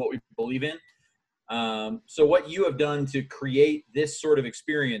do and what we believe in. So what you have done to create this sort of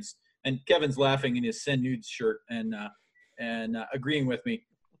experience, and Kevin's laughing in his Send Nudes shirt and agreeing with me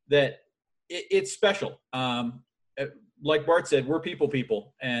that it's special. Like Bart said, we're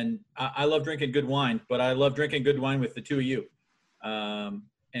people, and I love drinking good wine, but I love drinking good wine with the two of you. So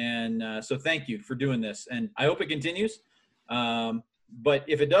thank you for doing this, and I hope it continues. But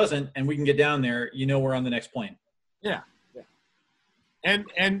if it doesn't, and we can get down there, you know, we're on the next plane. Yeah. And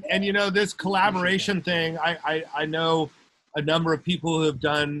you know, this collaboration thing, I know a number of people who have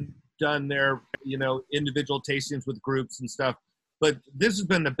done their, you know, individual tastings with groups and stuff, but this has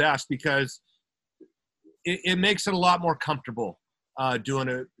been the best because it makes it a lot more comfortable doing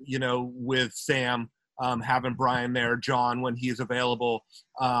it, you know, with Sam, having Brian there, John when he's available.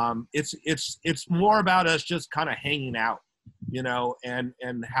 It's more about us just kind of hanging out, you know, and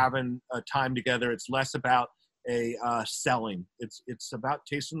having a time together. It's less about selling. It's about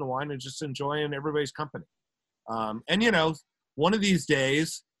tasting the wine and just enjoying everybody's company. And you know, one of these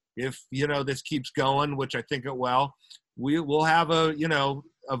days, if you know this keeps going, which I think it will, we will have a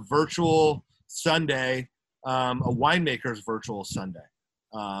virtual Sunday, a winemaker's virtual Sunday.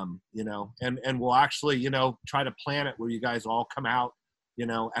 You know, and we'll actually, you know, try to plan it where you guys all come out, you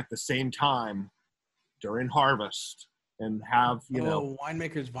know, at the same time during harvest and have, you know,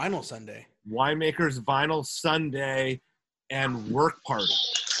 Winemaker's Vinyl Sunday. Winemaker's Vinyl Sunday and work party.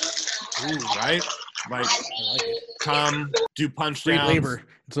 Ooh, right? Like, come do punch Free downs. labor.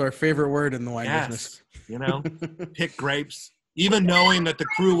 It's our favorite word in the wine business. You know, pick grapes. Even knowing that the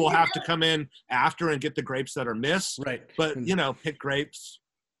crew will have to come in after and get the grapes that are missed. Right. But, you know, pick grapes,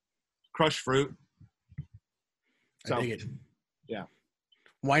 crush fruit. So, I dig it. Yeah.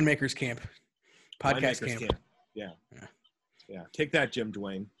 Winemakers Camp. Podcast Winemakers camp. Yeah. Take that, Jim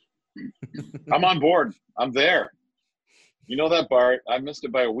Dwayne. I'm on board. I'm there. You know that, Bart. I missed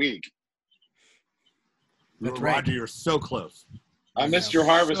it by a week. That's right. Roger, you're so close. I missed your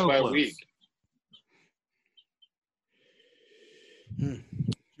harvest by a week.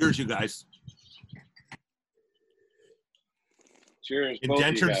 Cheers, you guys. Cheers.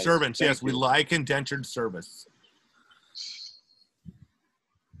 Indentured servants. Thank Yes, you. we like indentured service.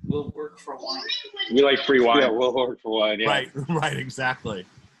 We'll work for wine. We like free wine. Yeah, we'll work for wine. Yeah. Right, exactly.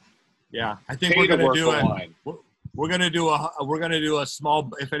 Yeah, I think Pay we're to going work to do for it. wine. We're going to do a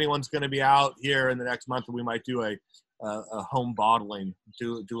small. If anyone's going to be out here in the next month, we might do a home bottling.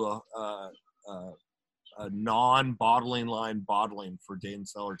 Do a non-bottling line bottling for Dane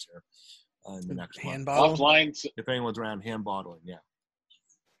Cellars here in the next hand month. bottle? Offline. If anyone's around, hand bottling. Yeah.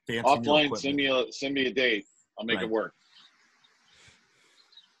 Fancy new Offline. equipment. Send me a date. I'll make Right. it work.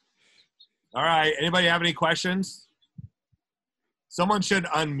 All right. Anybody have any questions? Someone should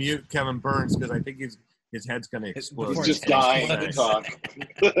unmute Kevin Burns because I think his head's going to explode. He's just dying to talk.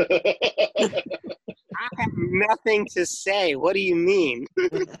 I have nothing to say. What do you mean?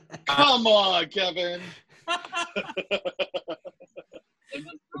 Come on, Kevin.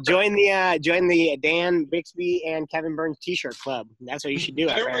 join the Dan Bixby and Kevin Burns T-shirt club. That's what you should do.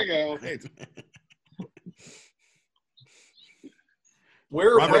 There we go.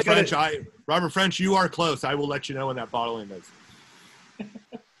 Robert French, you are close. I will let you know when that bottling is.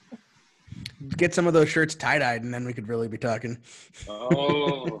 Get some of those shirts tie-dyed, and then we could really be talking.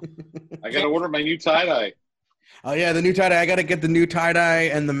 Oh, I got to order my new tie-dye. Oh, yeah, the new tie-dye. I got to get the new tie-dye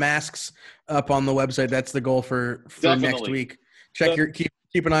and the masks up on the website. That's the goal for next week.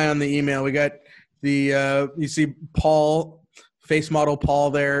 Keep an eye on the email. We got the you see Paul, face model Paul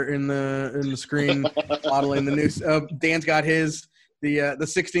there in the screen modeling the new. Dan's got his the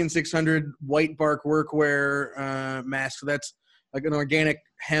 16600 white bark workwear mask. So that's like an organic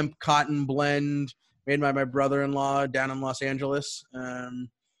hemp cotton blend made by my brother-in-law down in Los Angeles. And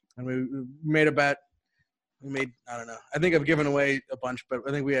we made I don't know. I think I've given away a bunch, but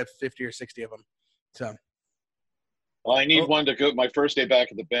I think we had 50 or 60 of them. So. Well, I need one to go my first day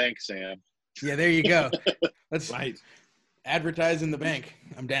back at the bank, Sam. Yeah, there you go. Let's advertise in the bank.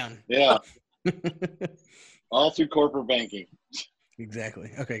 I'm down. Yeah. All through corporate banking.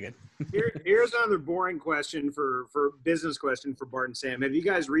 Exactly. Okay, good. Here's another boring question for business question for Bart and Sam. Have you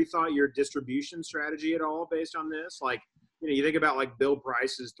guys rethought your distribution strategy at all based on this? Like, you think about like Bill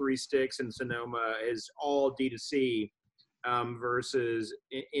Price's 3 Sticks in Sonoma is all D2C versus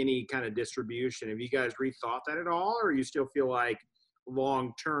any kind of distribution. Have you guys rethought that at all, or you still feel like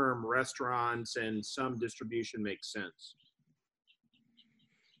long-term restaurants and some distribution makes sense?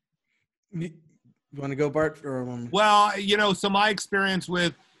 You want to go, Bart? Well, so my experience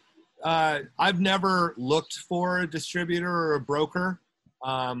with, I've never looked for a distributor or a broker.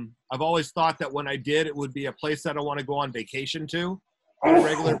 I've always thought that when I did, it would be a place that I want to go on vacation to on a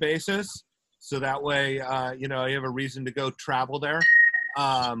regular basis. So that way, you have a reason to go travel there.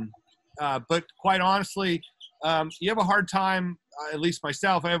 But quite honestly, you have a hard time, at least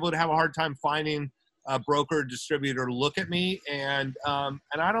myself, I would have a hard time finding a broker or distributor to look at me. And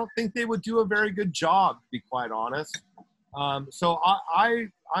I don't think they would do a very good job, to be quite honest. So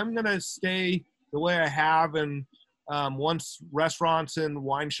I'm going to stay the way I have. And once restaurants and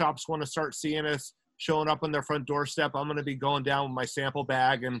wine shops want to start seeing us showing up on their front doorstep, I'm going to be going down with my sample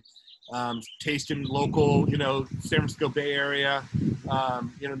bag and tasting local, San Francisco Bay Area,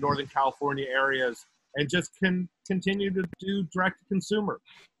 Northern California areas, and just continue to do direct to consumer.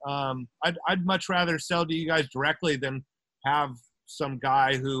 I'd much rather sell to you guys directly than have some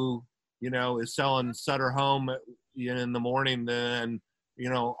guy who, is selling Sutter Home in the morning than,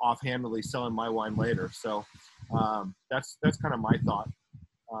 offhandedly selling my wine later. So that's kind of my thought.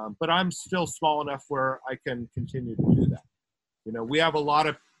 But I'm still small enough where I can continue to do that. We have a lot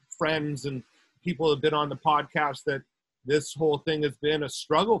of friends and people have been on the podcast that this whole thing has been a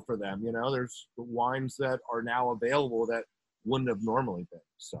struggle for them. There's wines that are now available that wouldn't have normally been.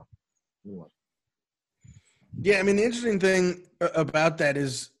 So, anyway. Yeah, I mean, the interesting thing about that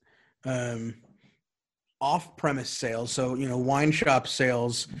is off-premise sales. So, wine shop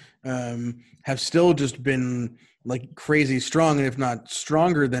sales have still just been like crazy strong, and if not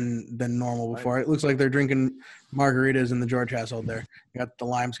stronger than normal before. It looks like they're drinking margaritas in the George household there. Got the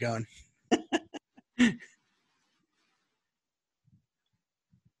limes going.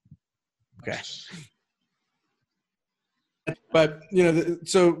 Okay. But,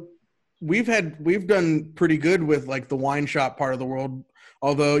 so we've done pretty good with like the wine shop part of the world.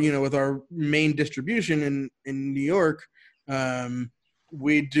 Although, with our main distribution in New York,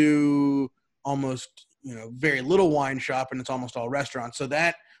 we do almost, very little wine shop, and it's almost all restaurants. So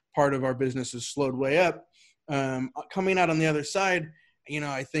that part of our business has slowed way up. Coming out on the other side,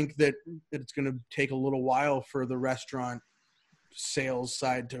 I think that it's going to take a little while for the restaurant sales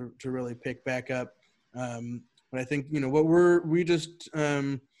side to really pick back up. But I think, what we just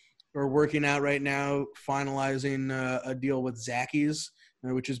are working out right now, finalizing a deal with Zacky's,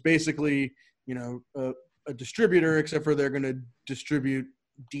 which is basically, a distributor, except for they're going to distribute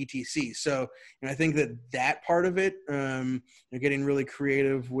DTC. So I think that part of it, getting really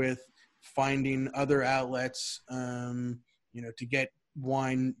creative with finding other outlets, to get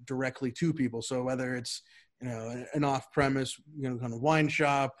wine directly to people. So whether it's, an off-premise, kind of wine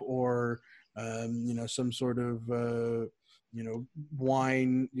shop or, some sort of,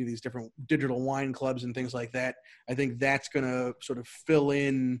 wine, these different digital wine clubs and things like that. I think that's going to sort of fill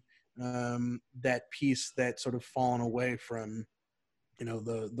in that piece that's sort of fallen away from,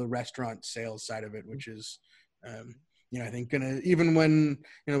 the restaurant sales side of it, which is, I think even when,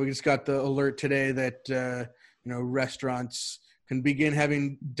 we just got the alert today that, restaurants can begin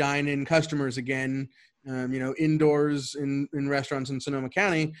having dine-in customers again, indoors in restaurants in Sonoma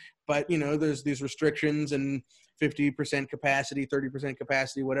County, but, there's these restrictions and 50% capacity, 30%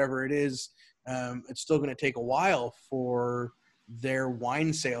 capacity, whatever it is, it's still going to take a while for their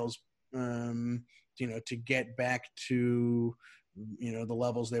wine sales, to get back to, the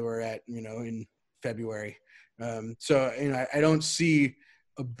levels they were at, in February. So I don't see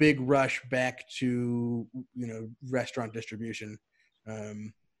a big rush back to, restaurant distribution,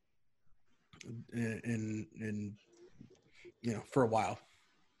 in for a while.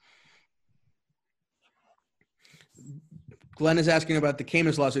 Glenn is asking about the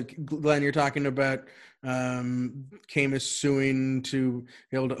Caymus lawsuit. Glenn, you're talking about Caymus suing to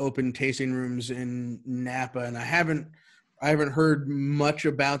be able to open tasting rooms in Napa, and I haven't heard much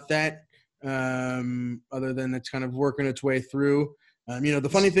about that, other than it's kind of working its way through. The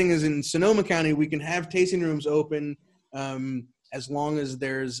funny thing is, in Sonoma County, we can have tasting rooms open as long as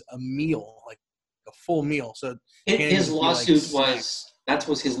there's a meal, like a full meal. So his lawsuit that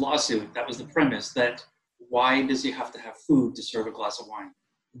was his lawsuit. That was the premise, that why does he have to have food to serve a glass of wine?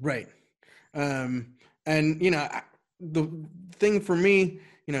 Right. And, the thing for me,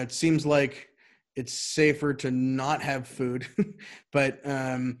 it seems like it's safer to not have food, but,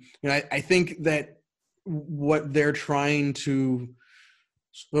 I think that what they're trying to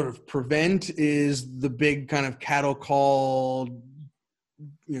sort of prevent is the big kind of cattle call,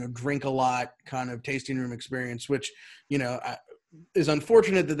 drink a lot kind of tasting room experience, which, is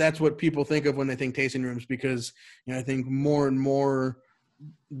unfortunate that that's what people think of when they think tasting rooms, because, I think more and more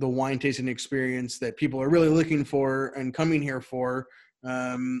the wine tasting experience that people are really looking for and coming here for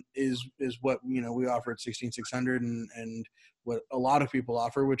is what, we offer at 16600 and what a lot of people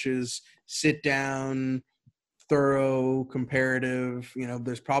offer, which is sit down, thorough, comparative.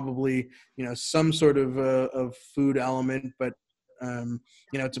 There's probably, some sort of food element, but,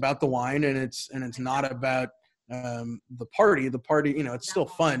 it's about the wine, and it's not about the party. The party, it's still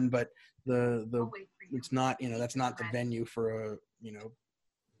fun, but it's not, that's not the venue for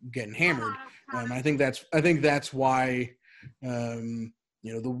getting hammered. I think that's why, the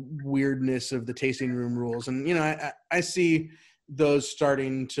weirdness of the tasting room rules. And, I see those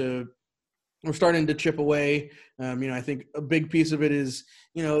starting to chip away. I think a big piece of it is,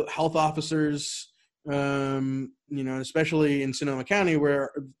 health officers, especially in Sonoma County,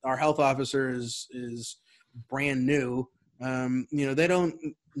 where our health officer is brand new. They don't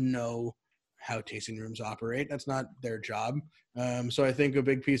know how tasting rooms operate. That's not their job. So I think a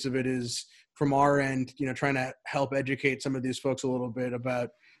big piece of it is from our end, trying to help educate some of these folks a little bit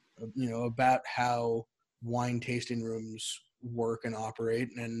about how wine tasting rooms work and operate,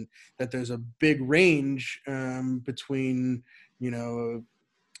 and that there's a big range between,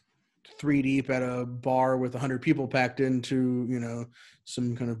 3 deep at a bar with 100 people packed into,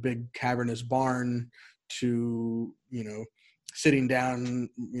 some kind of big cavernous barn to, sitting down,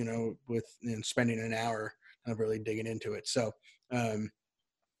 with spending an hour kind of really digging into it. So,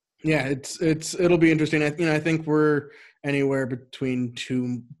 it'll be interesting. I think we're anywhere between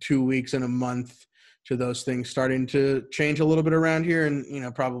two weeks and a month to those things starting to change a little bit around here,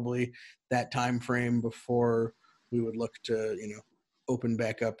 and probably that time frame before we would look to open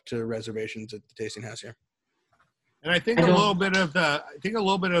back up to reservations at the tasting house here. And I think a little bit of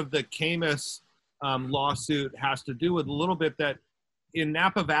the Caymus lawsuit has to do with a little bit that in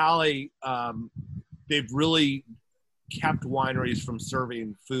Napa Valley, they've really kept wineries from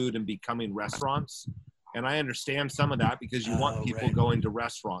serving food and becoming restaurants. And I understand some of that, because you want people going to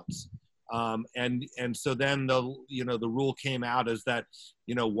restaurants. And so then the rule came out is that,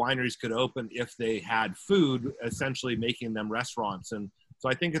 wineries could open if they had food, essentially making them restaurants. And so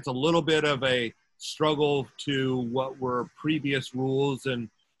I think it's a little bit of a struggle to what were previous rules, and,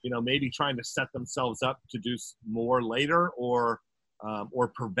 maybe trying to set themselves up to do more later, or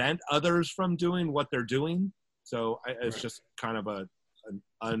prevent others from doing what they're doing. So it's just kind of an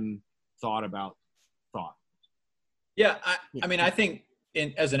unthought about thought. Yeah. I mean, I think,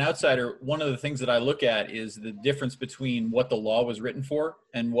 as an outsider, one of the things that I look at is the difference between what the law was written for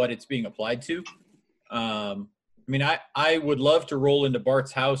and what it's being applied to. I mean, I would love to roll into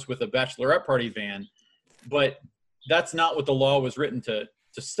Bart's house with a bachelorette party van, but that's not what the law was written to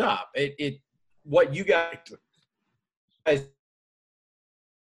stop. What you guys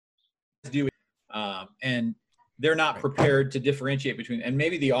do, and they're not prepared to differentiate between, and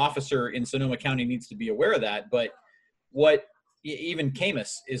maybe the officer in Sonoma County needs to be aware of that, but even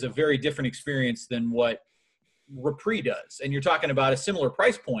Caymus is a very different experience than what Repris does. And you're talking about a similar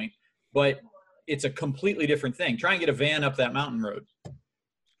price point, but it's a completely different thing. Try and get a van up that mountain road.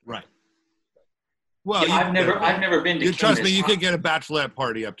 Right. Well, yeah, I've never been to Caymus. Trust me, you could get a bachelorette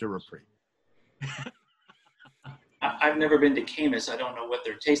party up to Repris. I've never been to Caymus. I don't know what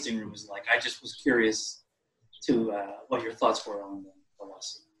their tasting room is like. I just was curious what your thoughts were on the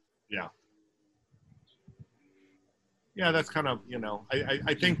lawsuit. Yeah. Yeah, that's kind of,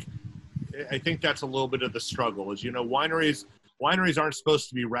 I think that's a little bit of the struggle is, wineries aren't supposed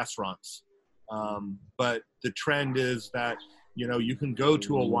to be restaurants. But the trend is that, you can go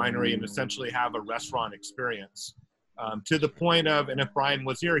to a winery and essentially have a restaurant experience, to the point of, and if Brian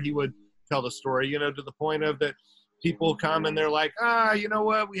was here, he would tell the story, to the point of that people come and they're like, you know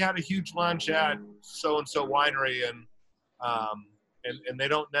what, we had a huge lunch at so-and-so winery, and they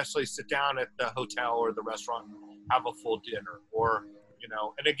don't necessarily sit down at the hotel or the restaurant and have a full dinner, or,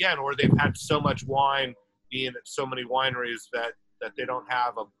 and again, or they've had so much wine being at so many wineries that they don't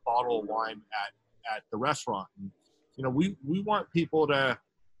have a bottle of wine at the restaurant. And, we want people to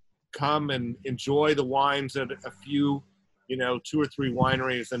come and enjoy the wines at a few, 2 or 3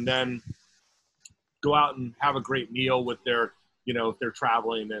 wineries, and then go out and have a great meal with their, if they're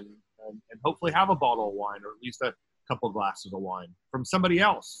traveling, and hopefully have a bottle of wine, or at least a couple of glasses of wine from somebody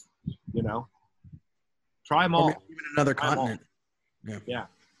else, try them all. Even another continent. Yeah.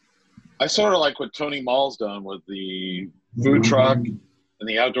 I sort of like what Tony Mall's done with the food truck and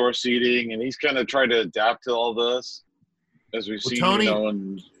the outdoor seating, and he's kind of tried to adapt to all this, as we've seen.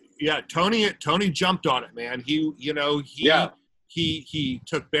 Tony jumped on it, man. He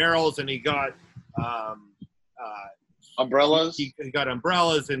took barrels, and he got umbrellas. He got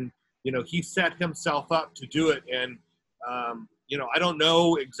umbrellas, and he set himself up to do it. And I don't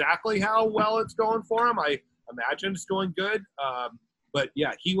know exactly how well it's going for him. I imagine it's going good. But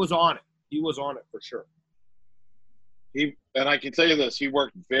yeah, he was on it. He was on it for sure. And I can tell you this, he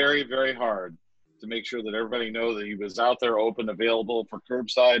worked very, very hard to make sure that everybody know that he was out there open, available for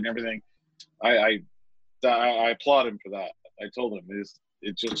curbside and everything. I applaud him for that. I told him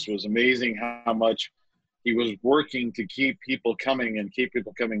it just was amazing how much he was working to keep people coming and keep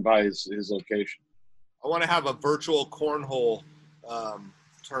people coming by his location. I want to have a virtual cornhole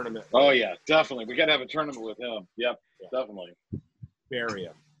tournament. Oh yeah, definitely. We got to have a tournament with him. Yep, definitely. Bury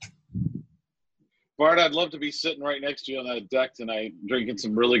him. Bart, I'd love to be sitting right next to you on that deck tonight, drinking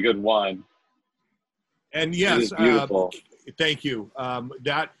some really good wine. And yes, beautiful. Thank you.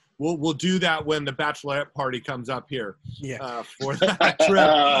 That we'll do that when the bachelorette party comes up here. Yeah. For that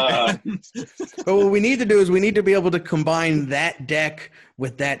trip. But what we need to do is we need to be able to combine that deck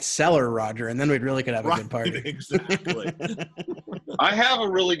with that cellar, Roger, and then we really could have a good party. Exactly. I have a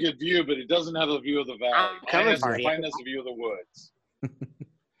really good view, but it doesn't have a view of the valley. Mine has a view of the woods.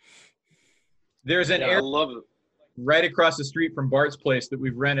 There's an I love it. right across the street from Bart's place that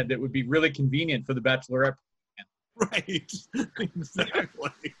we've rented that would be really convenient for the bachelorette. Right.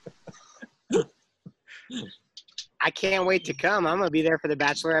 Exactly. I can't wait to come. I'm going to be there for the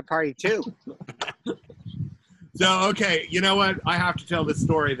bachelorette party too. So, okay, you know what? I have to tell this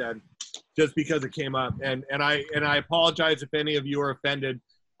story then, just because it came up. And I apologize if any of you are offended,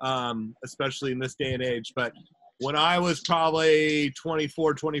 especially in this day and age. But when I was probably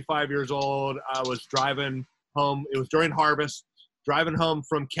 24, 25 years old, I was driving home. It was during harvest, driving home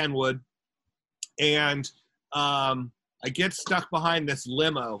from Kenwood. And I get stuck behind this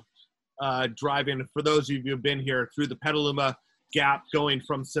limo driving, for those of you who have been here, through the Petaluma Gap going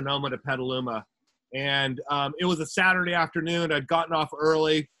from Sonoma to Petaluma. And it was a Saturday afternoon. I'd gotten off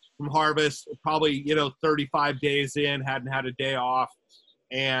early from harvest, probably, 35 days in, hadn't had a day off.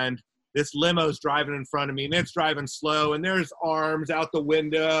 And this limo's driving in front of me, and it's driving slow, and there's arms out the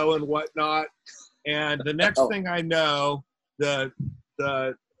window and whatnot. And the next thing I know, the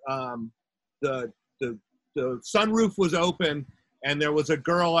sunroof was open, and there was a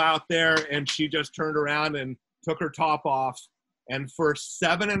girl out there, and she just turned around and took her top off. And for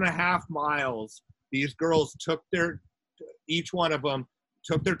 7.5 miles, these girls each one of them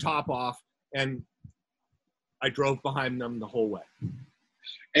took their top off, and I drove behind them the whole way.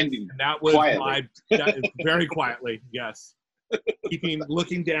 And that was quietly. Very quietly, yes.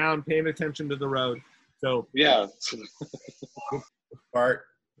 Looking down, paying attention to the road. So yeah. Bart.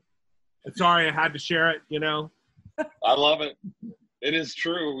 Sorry, I had to share it, I love it. It is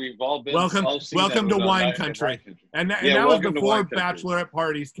true. We've all been welcome to wine country. And that was before bachelorette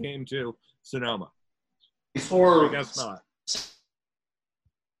parties came to Sonoma. Before, I guess not.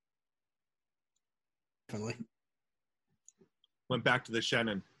 Definitely. Went back to the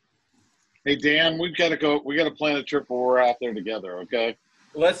Shannon. Hey Dan, we've got to go. We got to plan a trip where we're out there together. Okay.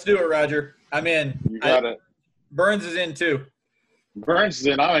 Let's do it, Roger. I'm in. You got it. Burns is in too. Burns is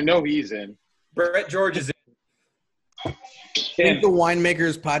in. I know he's in. Brett George is in. I think the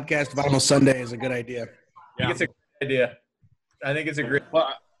Winemakers podcast Vinyl Sunday is a good idea. I think it's a great idea. I think it's a great.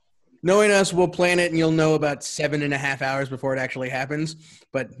 Knowing us, we'll plan it, and you'll know about 7.5 hours before it actually happens.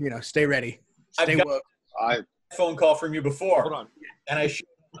 But stay ready. Stay woke. phone call from you before. Hold on. And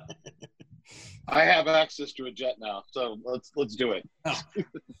I have access to a jet now, so let's do it. Oh.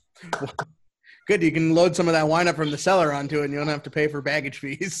 Good, you can load some of that wine up from the cellar onto it, and you don't have to pay for baggage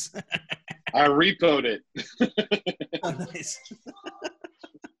fees. I repoed it. Oh, nice.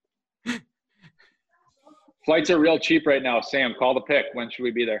 Flights are real cheap right now. Sam, call the pick. When should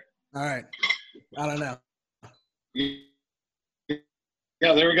we be there? All right. I don't know. Yeah,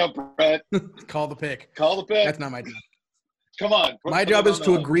 there we go, Brett. Call the pick. Call the pick. That's not my job. Come on. My job is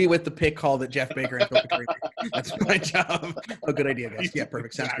to agree with the pick call that Jeff Baker and Phil Petrie make. That's my job. Oh, good idea, guys. Yeah,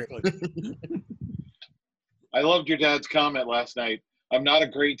 perfect. Sounds great. I loved your dad's comment last night. I'm not a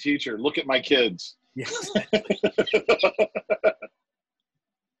great teacher. Look at my kids. Yes.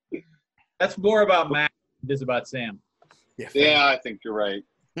 That's more about Matt than it is about Sam. Yeah, I think you're right.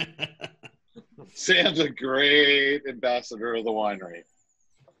 Sam's a great ambassador of the winery.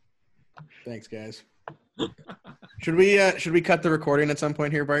 Thanks, guys. Should we cut the recording at some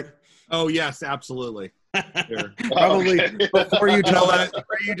point here, Bart? Oh yes, absolutely. Sure. Probably before you tell us.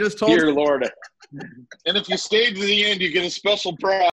 You just told. Dear Lord. And if you stayed to the end, you get a special prize.